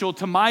crucial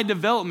to my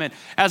development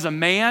as a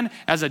man,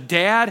 as a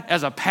dad,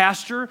 as a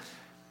pastor,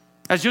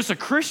 as just a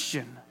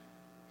Christian,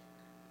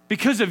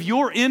 because of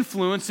your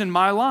influence in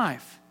my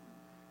life.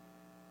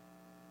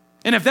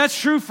 And if that's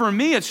true for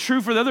me, it's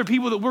true for the other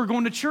people that we're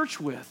going to church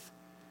with,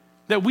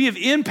 that we have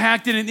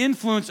impacted and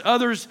influenced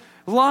others'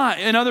 lives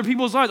and other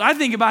people's lives. I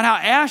think about how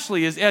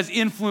Ashley has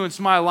influenced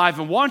my life,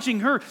 and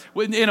watching her,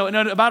 in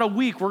about a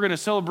week, we're going to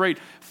celebrate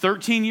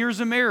 13 years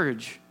of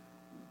marriage.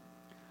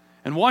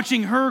 And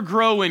watching her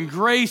grow in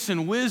grace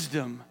and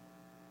wisdom.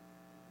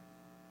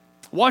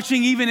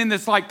 Watching even in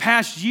this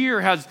past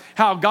year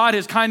how God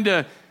has kind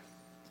of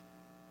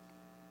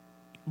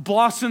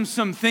blossomed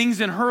some things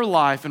in her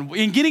life,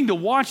 and getting to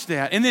watch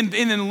that, and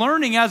then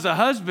learning as a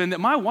husband that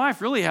my wife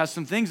really has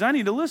some things I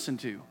need to listen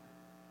to.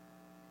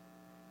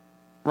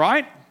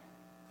 Right?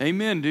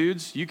 Amen,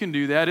 dudes. You can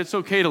do that. It's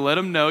okay to let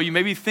them know. You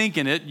may be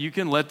thinking it. You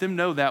can let them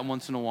know that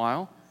once in a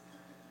while.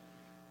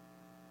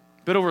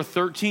 But over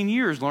 13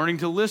 years, learning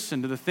to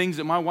listen to the things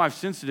that my wife's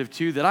sensitive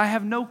to that I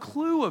have no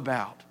clue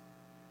about.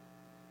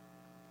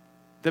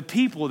 the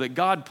people that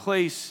God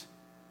places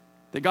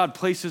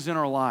in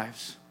our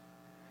lives.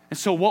 And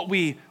so what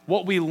we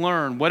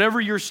learn, whatever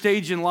your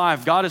stage in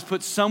life, God has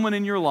put someone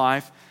in your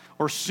life,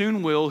 or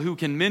soon will, who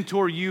can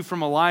mentor you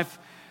from a life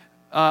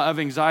of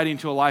anxiety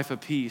into a life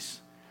of peace.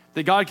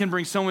 That God can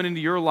bring someone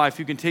into your life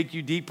who can take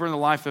you deeper in the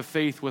life of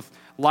faith with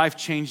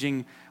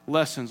life-changing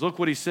lessons. Look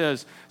what he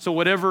says. So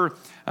whatever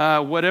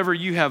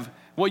you have,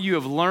 what you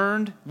have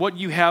learned, what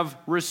you have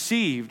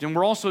received. And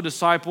we're also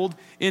discipled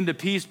into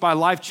peace by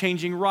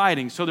life-changing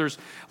writings. So there's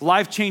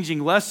life-changing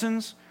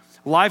lessons,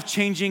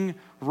 life-changing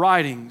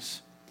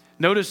writings.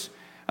 Notice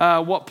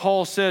what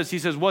Paul says. He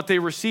says, what they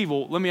receive.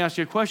 Well, let me ask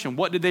you a question.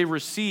 What did they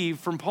receive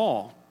from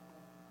Paul?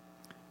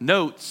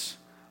 Notes,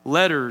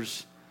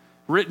 letters,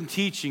 written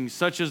teachings,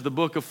 such as the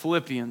book of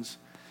Philippians.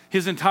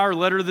 His entire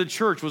letter to the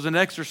church was an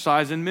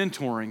exercise in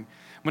mentoring.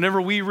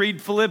 Whenever we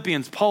read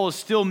Philippians, Paul is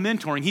still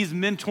mentoring. He's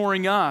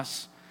mentoring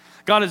us.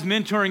 God is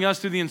mentoring us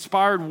through the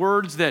inspired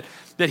words that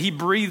he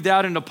breathed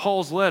out into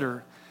Paul's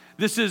letter.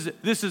 This is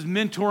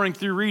mentoring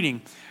through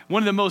reading.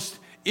 One of the most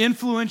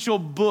influential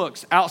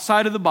books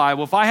outside of the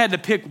Bible, if I had to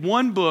pick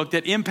one book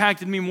that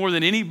impacted me more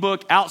than any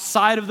book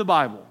outside of the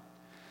Bible,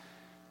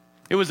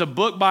 it was a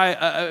book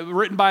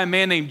written by a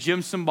man named Jim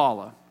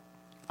Cymbala.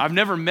 I've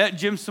never met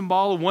Jim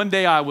Cymbala. One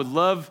day I would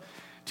love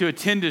to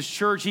attend his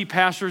church. He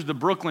pastors the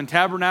Brooklyn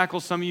Tabernacle.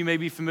 Some of you may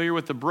be familiar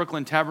with the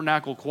Brooklyn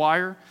Tabernacle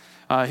Choir.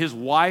 His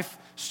wife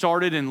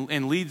started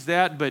and leads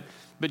that, but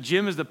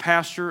Jim is the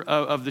pastor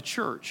of the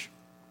church.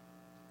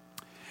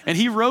 And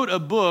he wrote a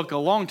book a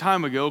long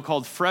time ago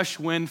called Fresh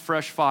Wind,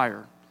 Fresh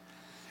Fire.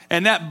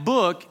 And that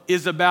book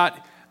is about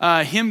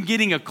him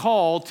getting a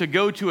call to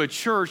go to a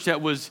church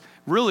that was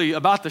really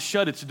about to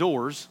shut its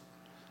doors.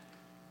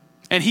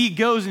 And he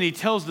goes and he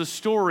tells the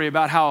story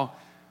about how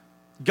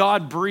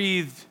God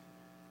breathed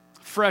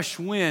fresh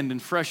wind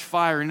and fresh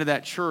fire into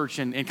that church,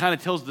 and kind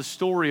of tells the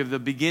story of the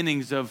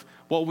beginnings of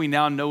what we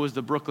now know as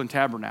the Brooklyn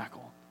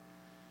Tabernacle.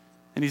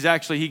 And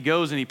he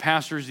goes and he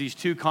pastors these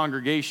two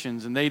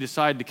congregations, and they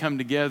decide to come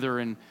together,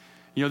 and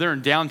they're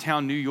in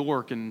downtown New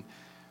York, and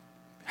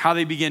how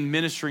they begin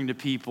ministering to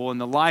people and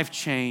the life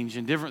change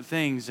and different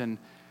things. And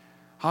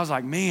I was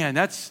like, man,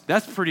 that's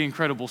pretty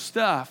incredible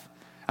stuff.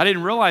 I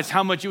didn't realize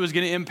how much it was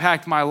going to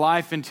impact my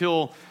life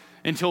until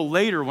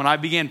later when I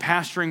began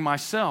pastoring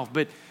myself.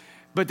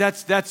 But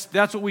that's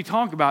what we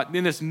talk about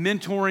in this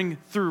mentoring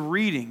through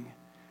reading.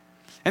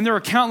 And there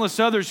are countless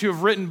others who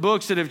have written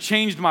books that have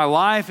changed my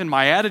life and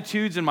my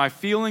attitudes and my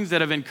feelings,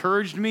 that have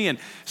encouraged me and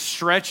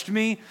stretched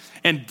me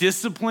and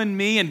disciplined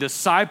me and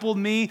discipled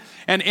me.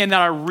 And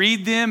that I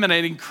read them and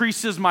it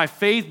increases my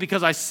faith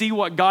because I see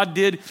what God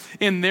did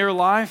in their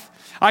life.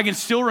 I can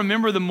still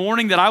remember the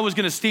morning that I was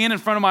going to stand in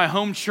front of my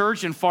home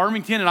church in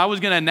Farmington and I was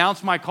going to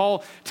announce my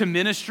call to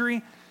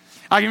ministry.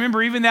 I can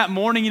remember even that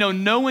morning,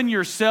 knowing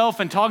yourself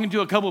and talking to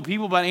a couple of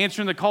people about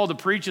answering the call to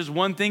preach is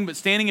one thing, but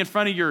standing in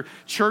front of your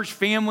church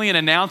family and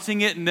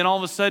announcing it, and then all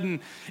of a sudden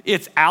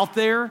it's out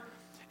there,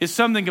 is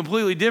something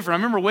completely different.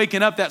 I remember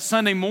waking up that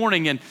Sunday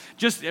morning and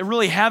just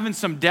really having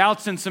some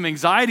doubts and some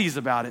anxieties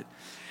about it.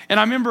 And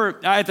I remember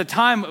at the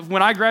time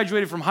when I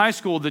graduated from high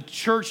school, the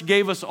church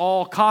gave us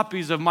all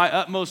copies of My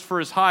Utmost for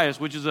His Highest,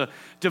 which is a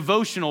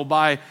devotional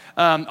by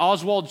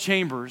Oswald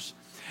Chambers.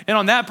 And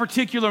on that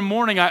particular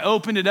morning, I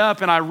opened it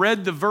up and I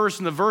read the verse,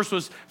 and the verse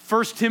was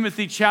 1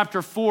 Timothy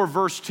chapter 4,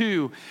 verse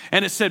 2,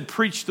 and it said,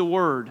 preach the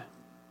word.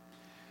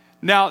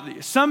 Now,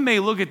 some may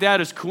look at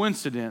that as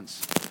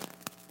coincidence.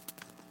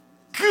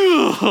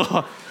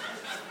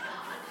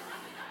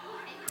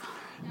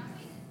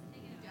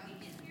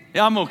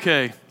 Yeah, I'm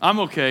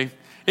okay.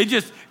 It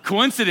just,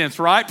 coincidence,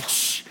 right?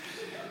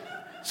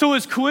 So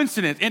it's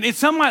coincidence. And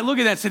some might look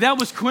at that and say, that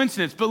was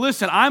coincidence. But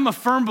listen, I'm a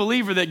firm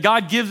believer that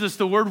God gives us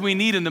the word we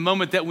need in the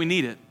moment that we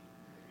need it.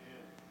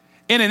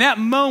 And in that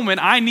moment,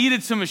 I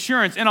needed some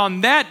assurance. And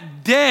on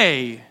that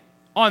day,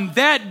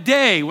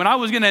 when I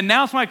was going to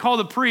announce my call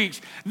to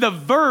preach, the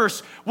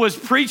verse was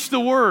preach the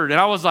word. And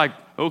I was like,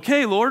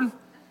 okay, Lord,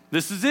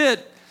 this is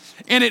it.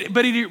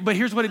 But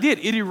here's what it did.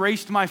 It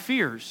erased my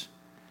fears.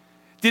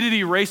 Did it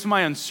erase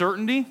my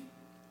uncertainty?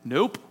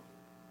 Nope.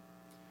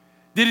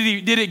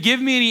 Did it give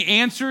me any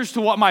answers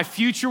to what my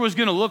future was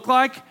going to look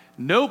like?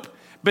 Nope.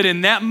 But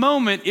in that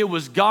moment, it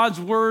was God's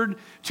word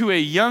to a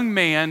young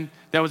man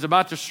that was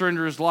about to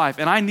surrender his life.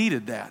 And I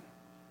needed that.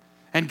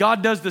 And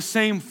God does the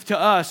same to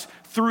us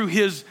through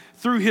his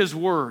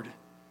word.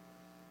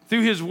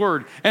 Through his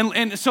word.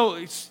 And so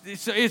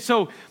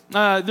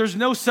there's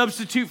no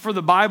substitute for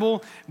the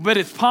Bible, but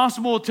it's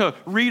possible to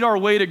read our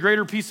way to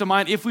greater peace of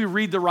mind if we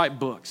read the right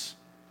books.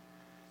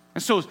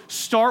 And so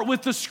start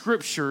with the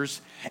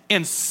scriptures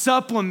and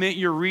supplement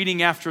your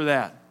reading after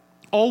that.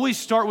 Always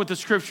start with the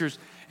scriptures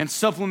and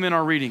supplement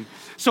our reading.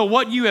 So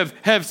what you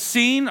have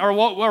seen or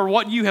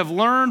what you have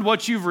learned,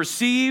 what you've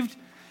received,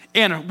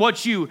 and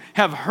what you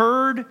have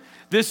heard,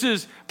 this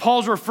is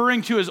Paul's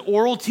referring to his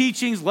oral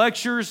teachings,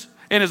 lectures,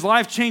 and his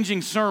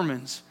life-changing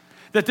sermons.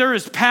 that there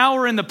is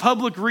power in the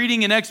public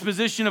reading and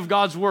exposition of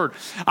God's word.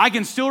 I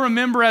can still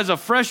remember as a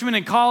freshman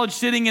in college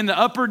sitting in the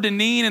upper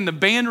Deneen in the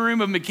band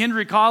room of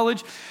McKendree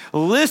College,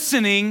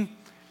 listening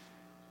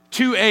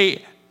to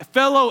a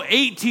fellow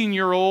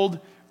 18-year-old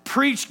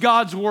preach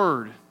God's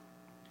word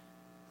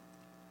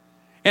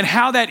and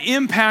how that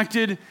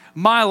impacted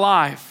my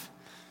life.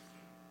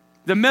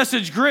 The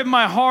message gripped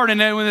my heart, and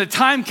then when the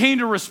time came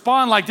to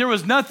respond, like there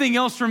was nothing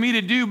else for me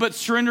to do but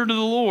surrender to the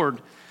Lord.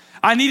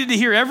 I needed to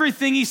hear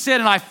everything he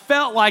said, and I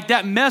felt like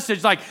that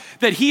message, like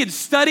that he had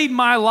studied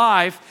my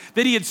life,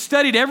 that he had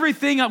studied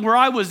everything where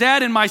I was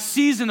at in my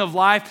season of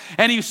life,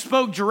 and he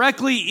spoke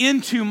directly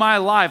into my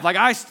life. Like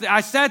I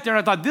sat there and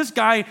I thought, this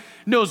guy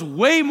knows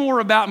way more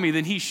about me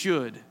than he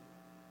should.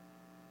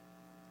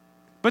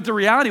 But the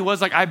reality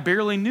was, like, I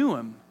barely knew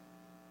him.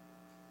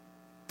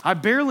 I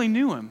barely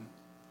knew him.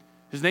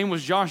 His name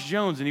was Josh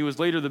Jones, and he was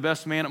later the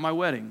best man at my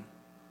wedding.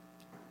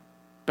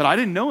 But I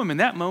didn't know him in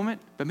that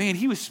moment. But man,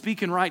 he was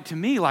speaking right to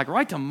me, like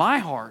right to my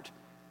heart.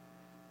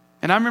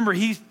 And I remember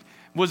he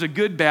was a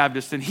good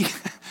Baptist, and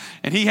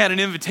he had an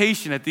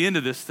invitation at the end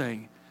of this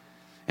thing.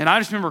 And I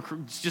just remember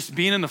just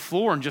being on the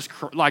floor and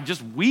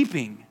just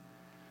weeping.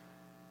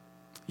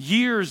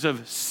 Years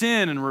of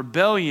sin and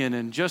rebellion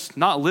and just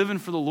not living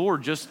for the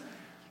Lord. Just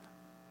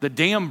the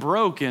dam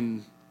broke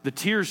and the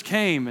tears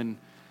came. And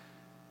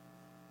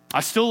I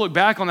still look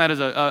back on that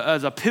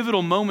as a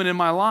pivotal moment in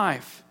my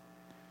life.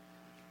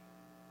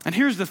 And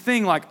here's the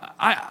thing, like,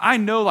 I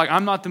know, like,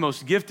 I'm not the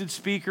most gifted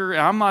speaker,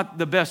 and I'm not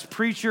the best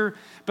preacher,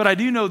 but I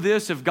do know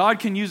this: if God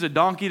can use a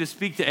donkey to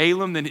speak to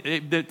Elam,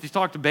 to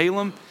talk to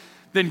Balaam,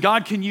 then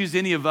God can use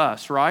any of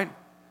us, right?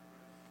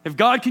 If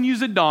God can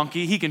use a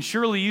donkey, he can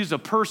surely use a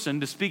person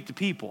to speak to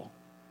people.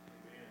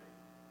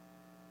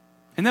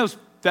 And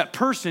that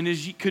person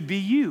could be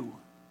you.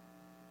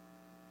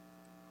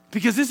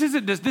 Because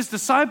this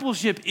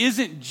discipleship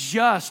isn't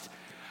just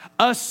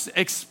us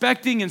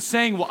expecting and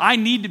saying, well, I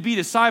need to be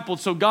discipled,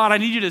 so God, I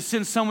need you to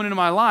send someone into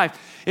my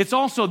life. It's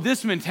also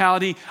this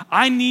mentality: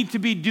 I need to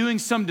be doing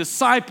some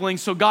discipling,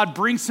 so God,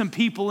 bring some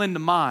people into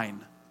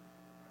mine.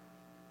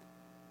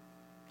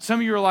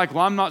 Some of you are like,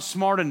 well, I'm not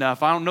smart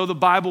enough. I don't know the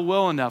Bible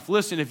well enough.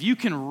 Listen, if you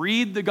can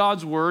read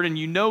God's word and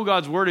you know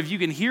God's word, if you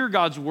can hear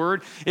God's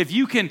word, if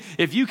you can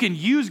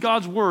use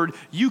God's word,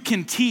 you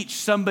can teach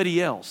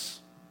somebody else.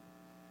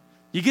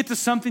 You get to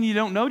something you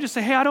don't know, just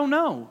say, hey, I don't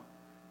know.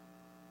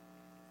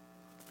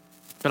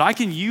 But I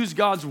can use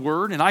God's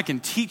word and I can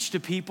teach to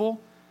people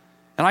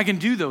and I can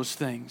do those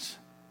things.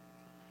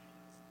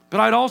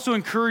 But I'd also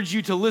encourage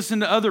you to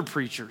listen to other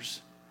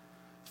preachers.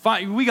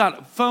 We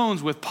got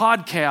phones with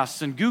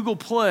podcasts and Google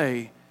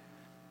Play.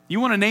 You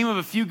want a name of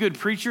a few good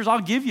preachers? I'll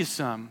give you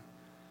some.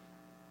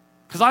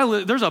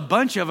 Because there's a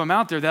bunch of them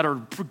out there that are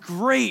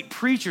great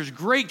preachers,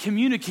 great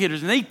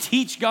communicators, and they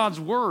teach God's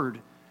word.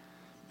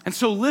 And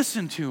so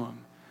listen to them.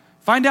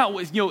 Find out,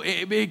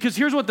 because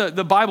here's what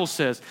the Bible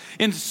says.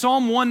 In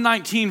Psalm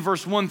 119,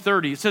 verse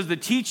 130, it says, the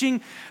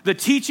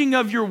teaching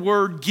of your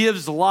word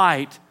gives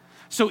light,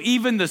 so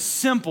even the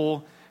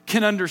simple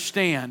can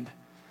understand.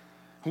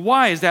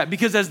 Why is that?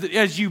 Because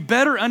as you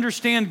better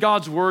understand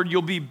God's word,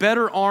 you'll be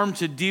better armed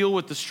to deal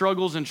with the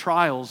struggles and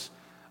trials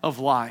of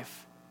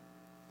life.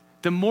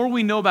 The more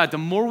we know about it, the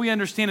more we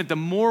understand it, the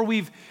more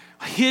we've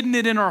hidden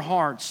it in our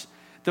hearts,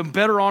 the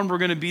better armed we're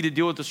going to be to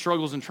deal with the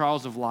struggles and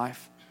trials of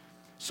life.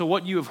 So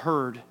what you have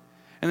heard,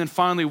 and then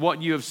finally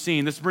what you have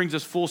seen. This brings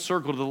us full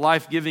circle to the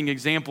life-giving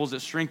examples that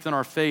strengthen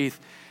our faith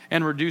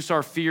and reduce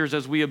our fears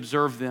as we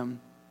observe them.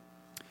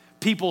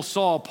 People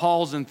saw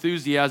Paul's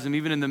enthusiasm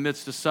even in the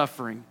midst of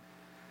suffering,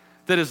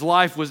 that his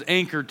life was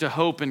anchored to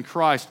hope in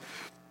Christ.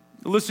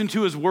 Listen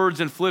to his words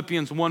in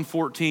Philippians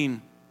 1:14.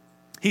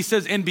 He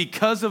says, and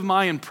because of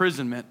my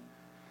imprisonment,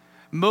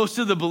 most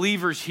of the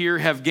believers here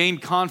have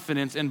gained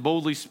confidence and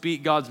boldly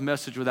speak God's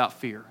message without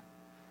fear.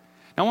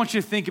 Now, I want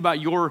you to think about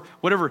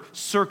whatever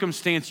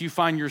circumstance you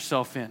find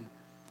yourself in.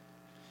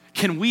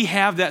 Can we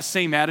have that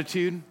same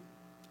attitude?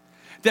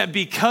 That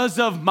because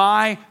of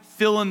my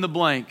fill in the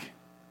blank,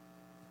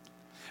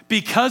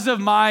 because of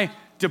my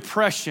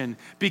depression,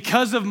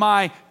 because of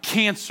my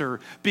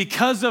cancer,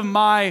 because of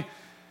my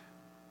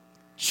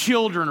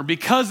children, or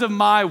because of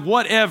my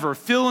whatever,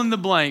 fill in the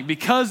blank,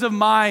 because of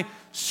my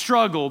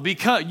struggle,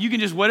 because you can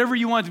just whatever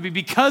you want it to be,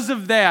 because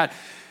of that,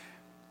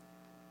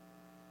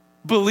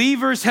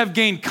 believers have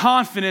gained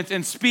confidence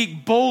and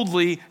speak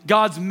boldly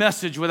God's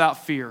message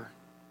without fear.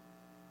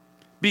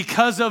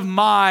 Because of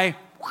my...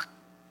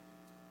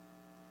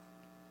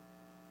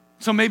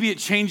 So maybe it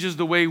changes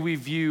the way we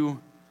view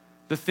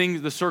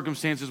the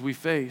circumstances we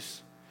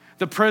face.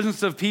 The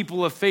presence of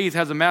people of faith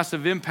has a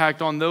massive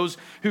impact on those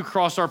who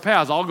cross our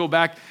paths. I'll go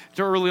back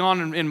to early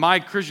on in my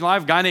Christian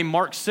life, a guy named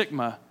Mark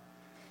Sigma.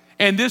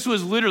 And this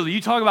was literally,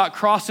 you talk about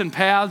crossing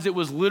paths, it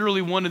was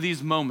literally one of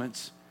these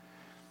moments.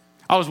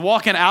 I was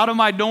walking out of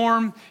my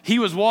dorm. He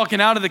was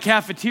walking out of the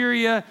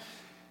cafeteria.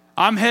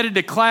 I'm headed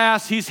to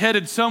class. He's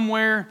headed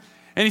somewhere.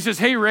 And he says,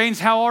 hey, Rains,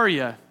 how are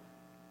you?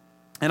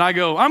 And I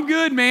go, I'm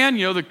good, man.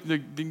 You know,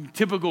 the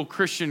typical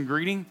Christian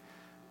greeting.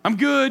 I'm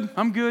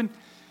good.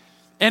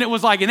 And it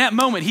was like in that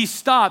moment, he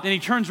stopped and he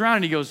turns around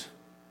and he goes,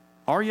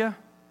 "Are you?"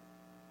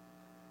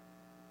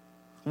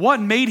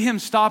 What made him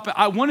stop?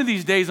 One of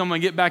these days, I'm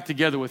going to get back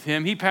together with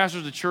him. He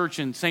pastors a church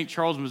in St.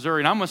 Charles, Missouri,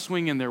 and I'm going to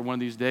swing in there one of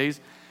these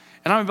days.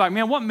 And I'm like,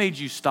 "Man, what made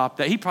you stop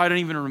that?" He probably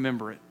doesn't even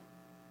remember it.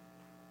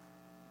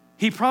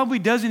 He probably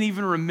doesn't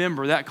even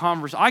remember that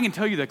conversation. I can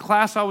tell you the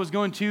class I was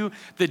going to,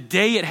 the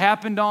day it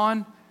happened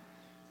on,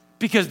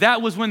 because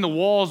that was when the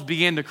walls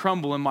began to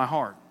crumble in my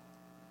heart.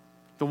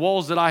 The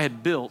walls that I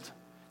had built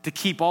to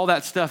keep all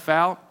that stuff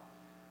out.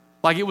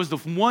 Like it was the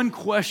one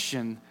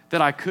question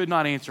that I could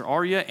not answer.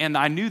 "Are you?" And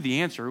I knew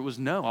the answer. It was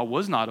no. I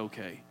was not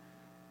okay.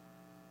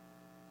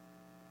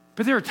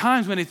 But there are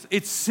times when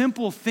it's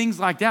simple things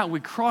like that. We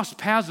cross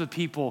paths with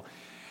people.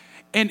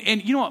 And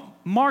you know what?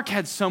 Mark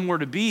had somewhere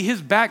to be.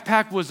 His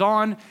backpack was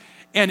on.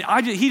 And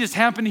he just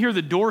happened to hear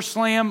the door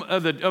slam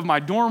of my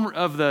dorm,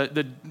 of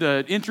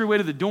the entryway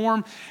to the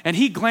dorm. And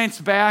he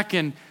glanced back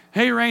and,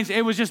 "Hey, Rains,"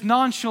 it was just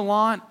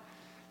nonchalant.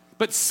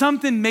 But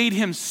something made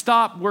him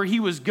stop where he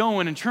was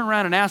going and turn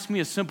around and ask me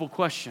a simple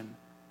question.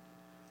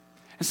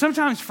 And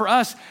sometimes for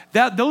us,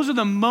 those are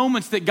the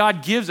moments that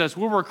God gives us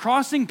where we're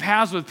crossing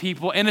paths with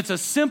people and it's a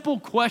simple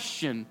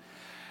question.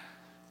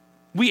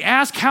 We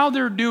ask how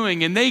they're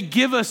doing and they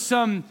give us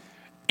some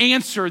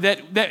answer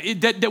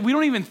that we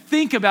don't even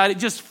think about. It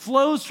just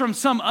flows from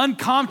some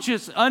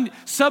unconscious,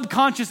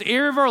 subconscious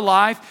area of our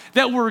life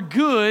that we're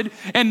good,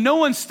 and no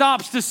one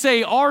stops to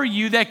say, "Are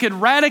you?" that could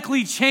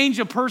radically change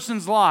a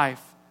person's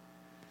life.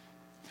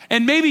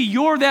 And maybe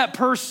you're that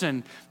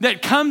person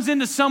that comes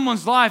into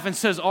someone's life and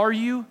says, "Are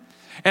you?"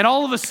 And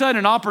all of a sudden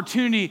an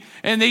opportunity,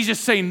 and they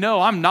just say,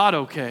 "No, I'm not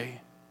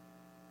okay."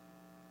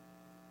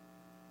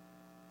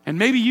 And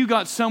maybe you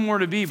got somewhere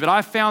to be, but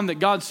I found that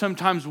God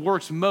sometimes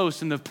works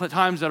most in the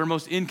times that are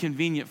most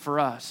inconvenient for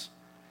us.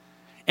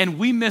 And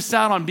we miss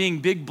out on being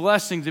big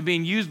blessings and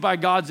being used by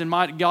God in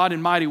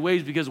mighty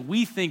ways because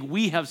we think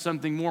we have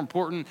something more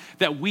important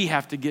that we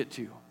have to get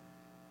to.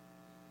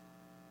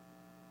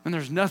 And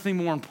there's nothing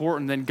more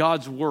important than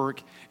God's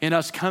work in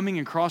us coming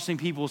and crossing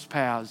people's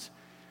paths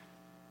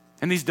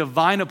and these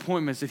divine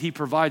appointments that he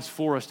provides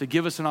for us to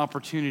give us an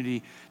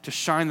opportunity to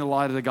shine the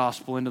light of the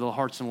gospel into the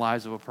hearts and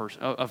lives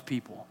of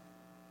people.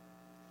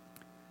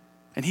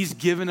 And he's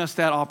given us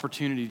that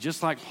opportunity,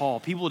 just like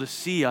Paul, people to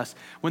see us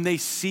when they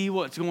see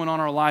what's going on in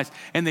our lives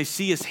and they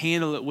see us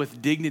handle it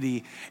with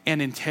dignity and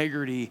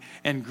integrity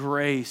and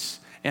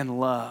grace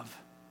and love.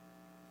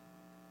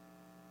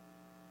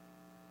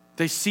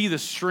 They see the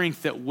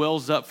strength that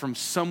wells up from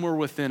somewhere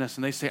within us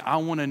and they say, "I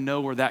want to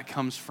know where that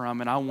comes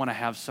from and I want to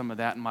have some of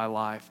that in my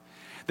life."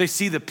 They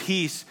see the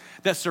peace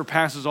that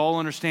surpasses all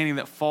understanding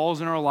that falls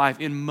in our life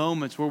in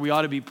moments where we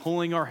ought to be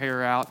pulling our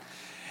hair out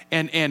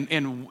and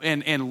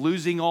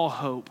losing all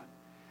hope.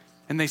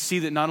 And they see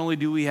that not only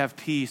do we have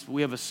peace, but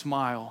we have a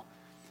smile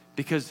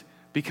because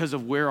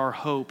of where our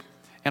hope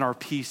and our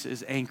peace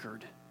is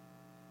anchored.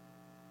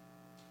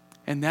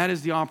 And that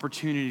is the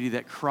opportunity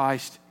that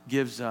Christ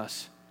gives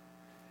us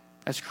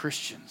as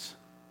Christians,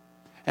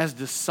 as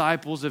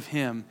disciples of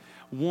him.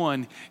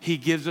 One, he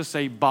gives us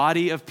a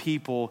body of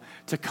people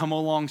to come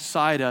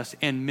alongside us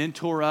and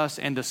mentor us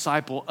and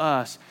disciple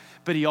us.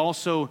 But he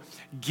also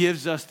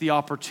gives us the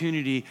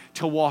opportunity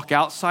to walk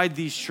outside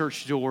these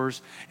church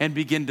doors and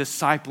begin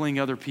discipling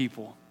other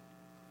people.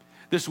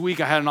 This week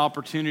I had an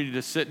opportunity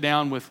to sit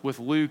down with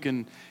Luke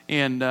and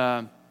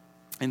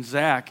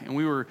Zach,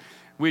 and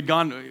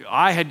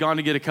I had gone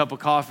to get a cup of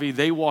coffee.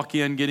 They walk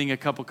in getting a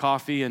cup of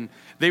coffee, and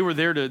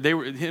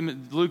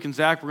Luke and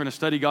Zach were going to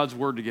study God's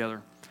word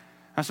together.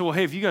 I said, "Well,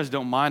 hey, if you guys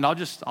don't mind, I'll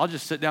just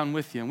sit down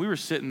with you." And we were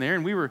sitting there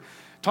and we were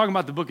talking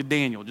about the book of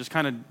Daniel, just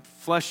kind of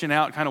fleshing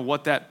out kind of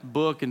what that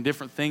book and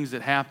different things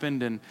that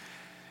happened.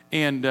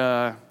 And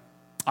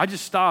I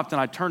just stopped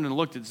and I turned and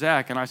looked at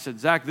Zach and I said,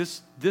 "Zach,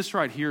 this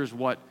right here is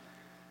what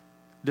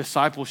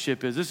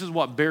discipleship is. This is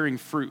what bearing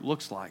fruit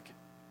looks like."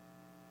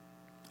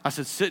 I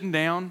said, sitting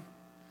down,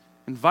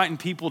 inviting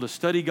people to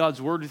study God's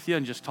word with you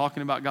and just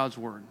talking about God's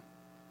word.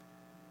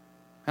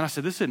 And I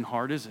said, "This isn't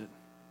hard, is it?"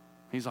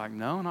 He's like,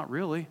 "No, not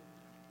really."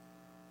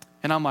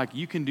 And I'm like,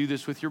 "You can do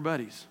this with your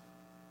buddies.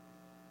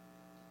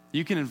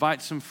 You can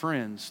invite some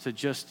friends to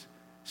just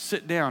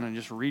sit down and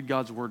just read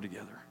God's word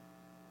together."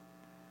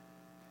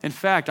 In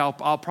fact, I'll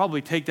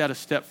probably take that a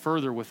step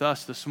further with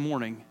us this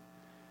morning.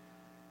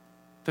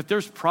 That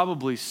there's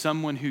probably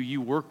someone who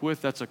you work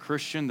with that's a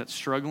Christian that's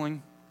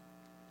struggling.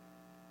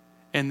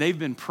 And they've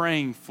been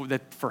praying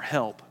for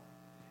help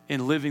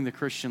in living the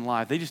Christian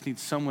life. They just need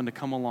someone to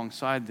come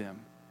alongside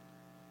them.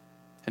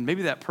 And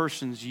maybe that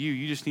person's you.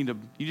 You just need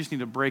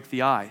to break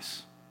the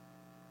ice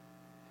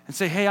and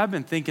say, "Hey, I've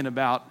been thinking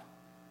about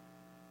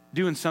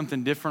doing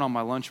something different on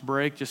my lunch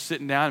break, just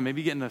sitting down and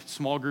maybe getting a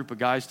small group of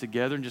guys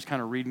together and just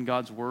kind of reading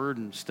God's word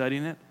and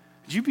studying it.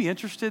 Would you be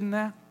interested in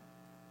that?"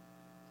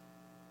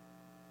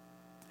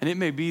 And it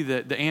may be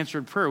the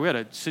answered prayer. We had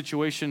a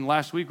situation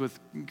last week with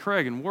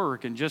Craig and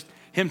work and just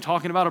him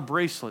talking about a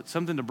bracelet,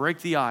 something to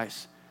break the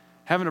ice,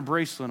 having a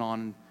bracelet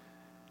on.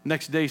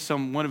 Next day,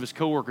 one of his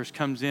coworkers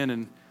comes in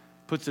and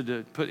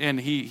and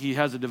he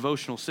has a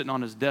devotional sitting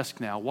on his desk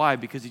now. Why?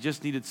 Because he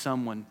just needed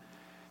someone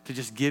to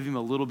just give him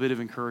a little bit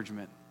of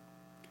encouragement.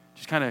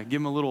 Just kind of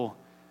give him a little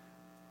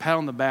pat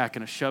on the back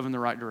and a shove in the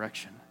right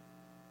direction.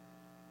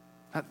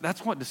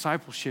 That's what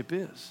discipleship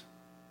is.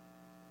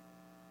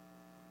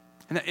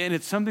 And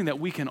it's something that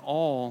we can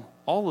all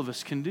of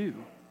us can do.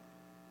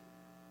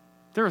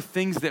 There are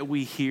things that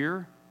we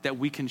hear that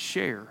we can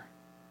share.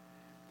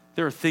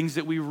 There are things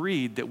that we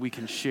read that we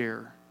can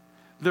share.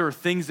 There are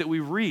things that we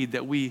read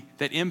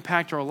that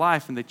impact our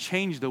life and that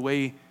change the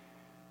way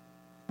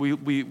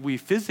we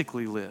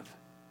physically live.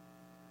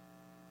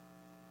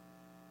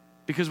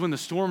 Because when the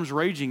storm's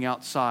raging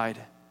outside,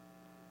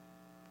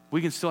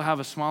 we can still have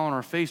a smile on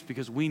our face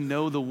because we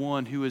know the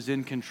one who is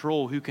in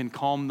control, who can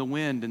calm the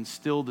wind and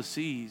still the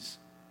seas.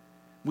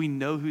 We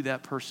know who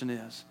that person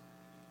is.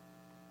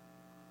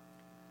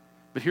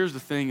 But here's the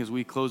thing as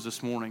we close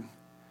this morning.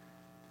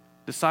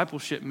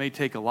 Discipleship may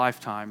take a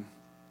lifetime,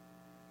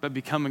 but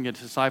becoming a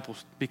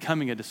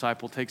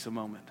disciple takes a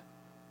moment.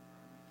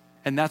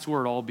 And that's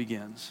where it all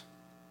begins,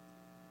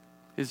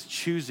 is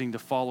choosing to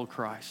follow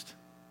Christ.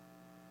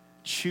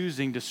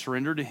 Choosing to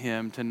surrender to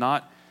Him, to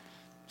not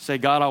say,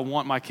 God, I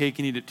want my cake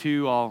and eat it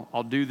too.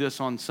 I'll do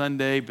this on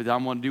Sunday, but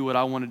I'm going to do what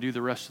I want to do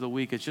the rest of the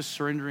week. It's just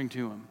surrendering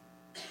to Him.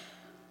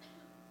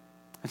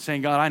 And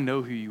saying, God, I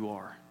know who you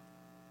are.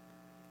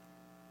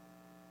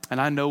 And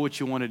I know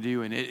what you want to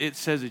do. And it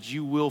says that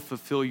you will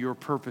fulfill your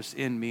purpose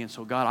in me. And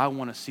so, God, I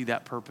want to see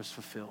that purpose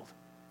fulfilled.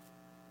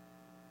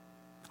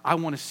 I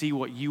want to see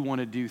what you want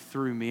to do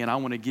through me, and I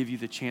want to give you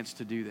the chance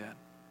to do that.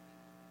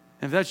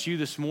 And if that's you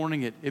this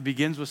morning, it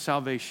begins with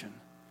salvation.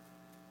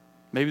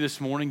 Maybe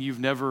this morning you've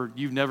never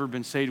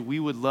been saved. We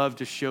would love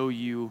to show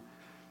you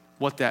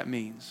what that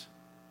means.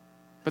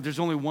 But there's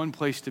only one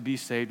place to be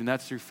saved, and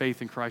that's through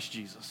faith in Christ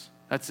Jesus.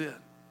 That's it.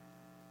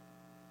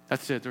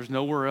 That's it. There's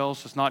nowhere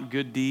else. It's not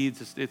good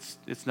deeds.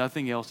 It's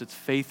nothing else. It's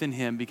faith in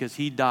Him because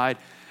He died.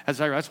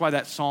 That's why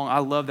that song, I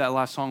love that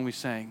last song we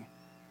sang.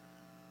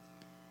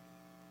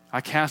 I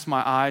cast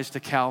my eyes to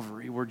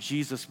Calvary where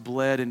Jesus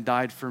bled and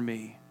died for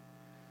me,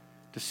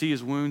 to see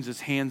His wounds, His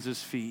hands,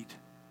 His feet.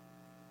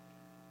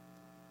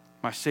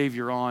 My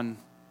Savior on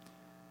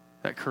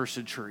that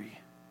cursed tree.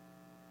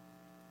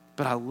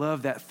 But I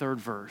love that third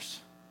verse.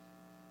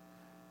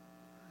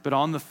 But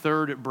on the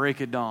third at break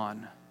of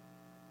dawn,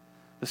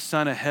 the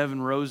Son of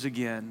Heaven rose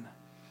again.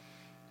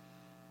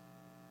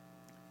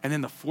 And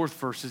then the fourth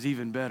verse is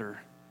even better.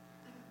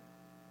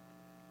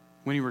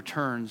 When He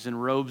returns in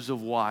robes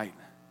of white,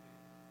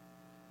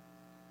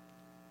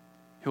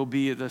 He'll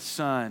be the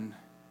sun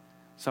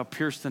shall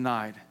pierce the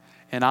night,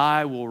 and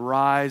I will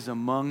rise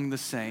among the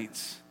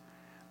saints,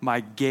 my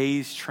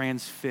gaze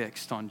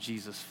transfixed on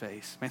Jesus'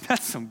 face. Man,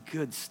 that's some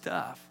good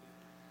stuff.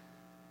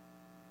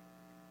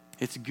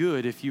 It's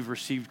good if you've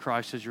received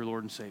Christ as your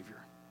Lord and Savior.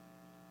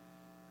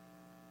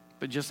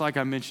 But just like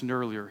I mentioned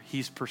earlier,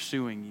 He's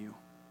pursuing you.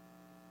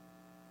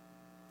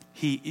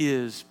 He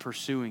is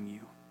pursuing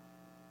you.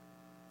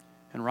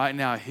 And right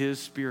now, His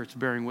Spirit's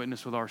bearing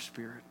witness with our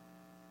spirit.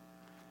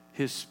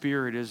 His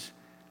Spirit is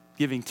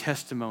giving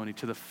testimony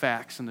to the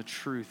facts and the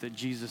truth that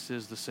Jesus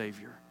is the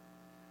Savior.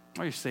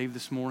 Are you saved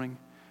this morning?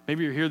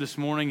 Maybe you're here this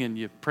morning and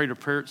you prayed a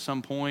prayer at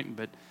some point,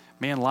 but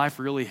man, life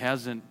really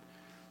hasn't.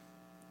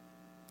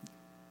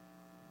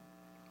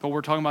 What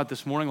we're talking about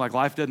this morning, like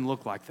life doesn't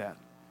look like that.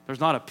 There's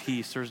not a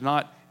peace. There's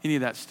not any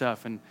of that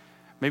stuff. And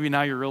maybe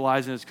now you're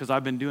realizing it's because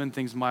I've been doing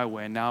things my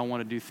way, and now I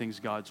want to do things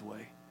God's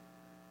way.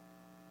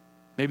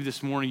 Maybe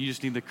this morning you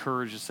just need the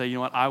courage to say, you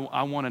know what,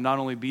 I want to not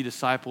only be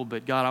discipled,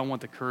 but God, I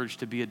want the courage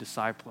to be a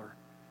discipler.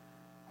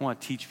 I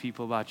want to teach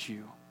people about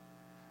you.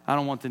 I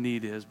don't want the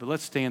need is, but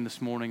let's stand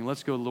this morning.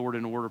 Let's go, Lord,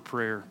 in a word of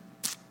prayer.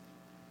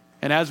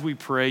 And as we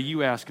pray,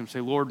 you ask Him, say,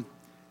 Lord,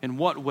 in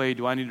what way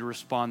do I need to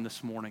respond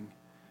this morning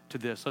to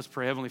this? Let's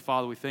pray. Heavenly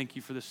Father, we thank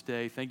you for this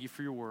day. Thank you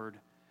for your word.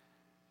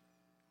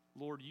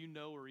 Lord, you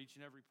know where each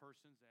and every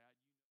person's at.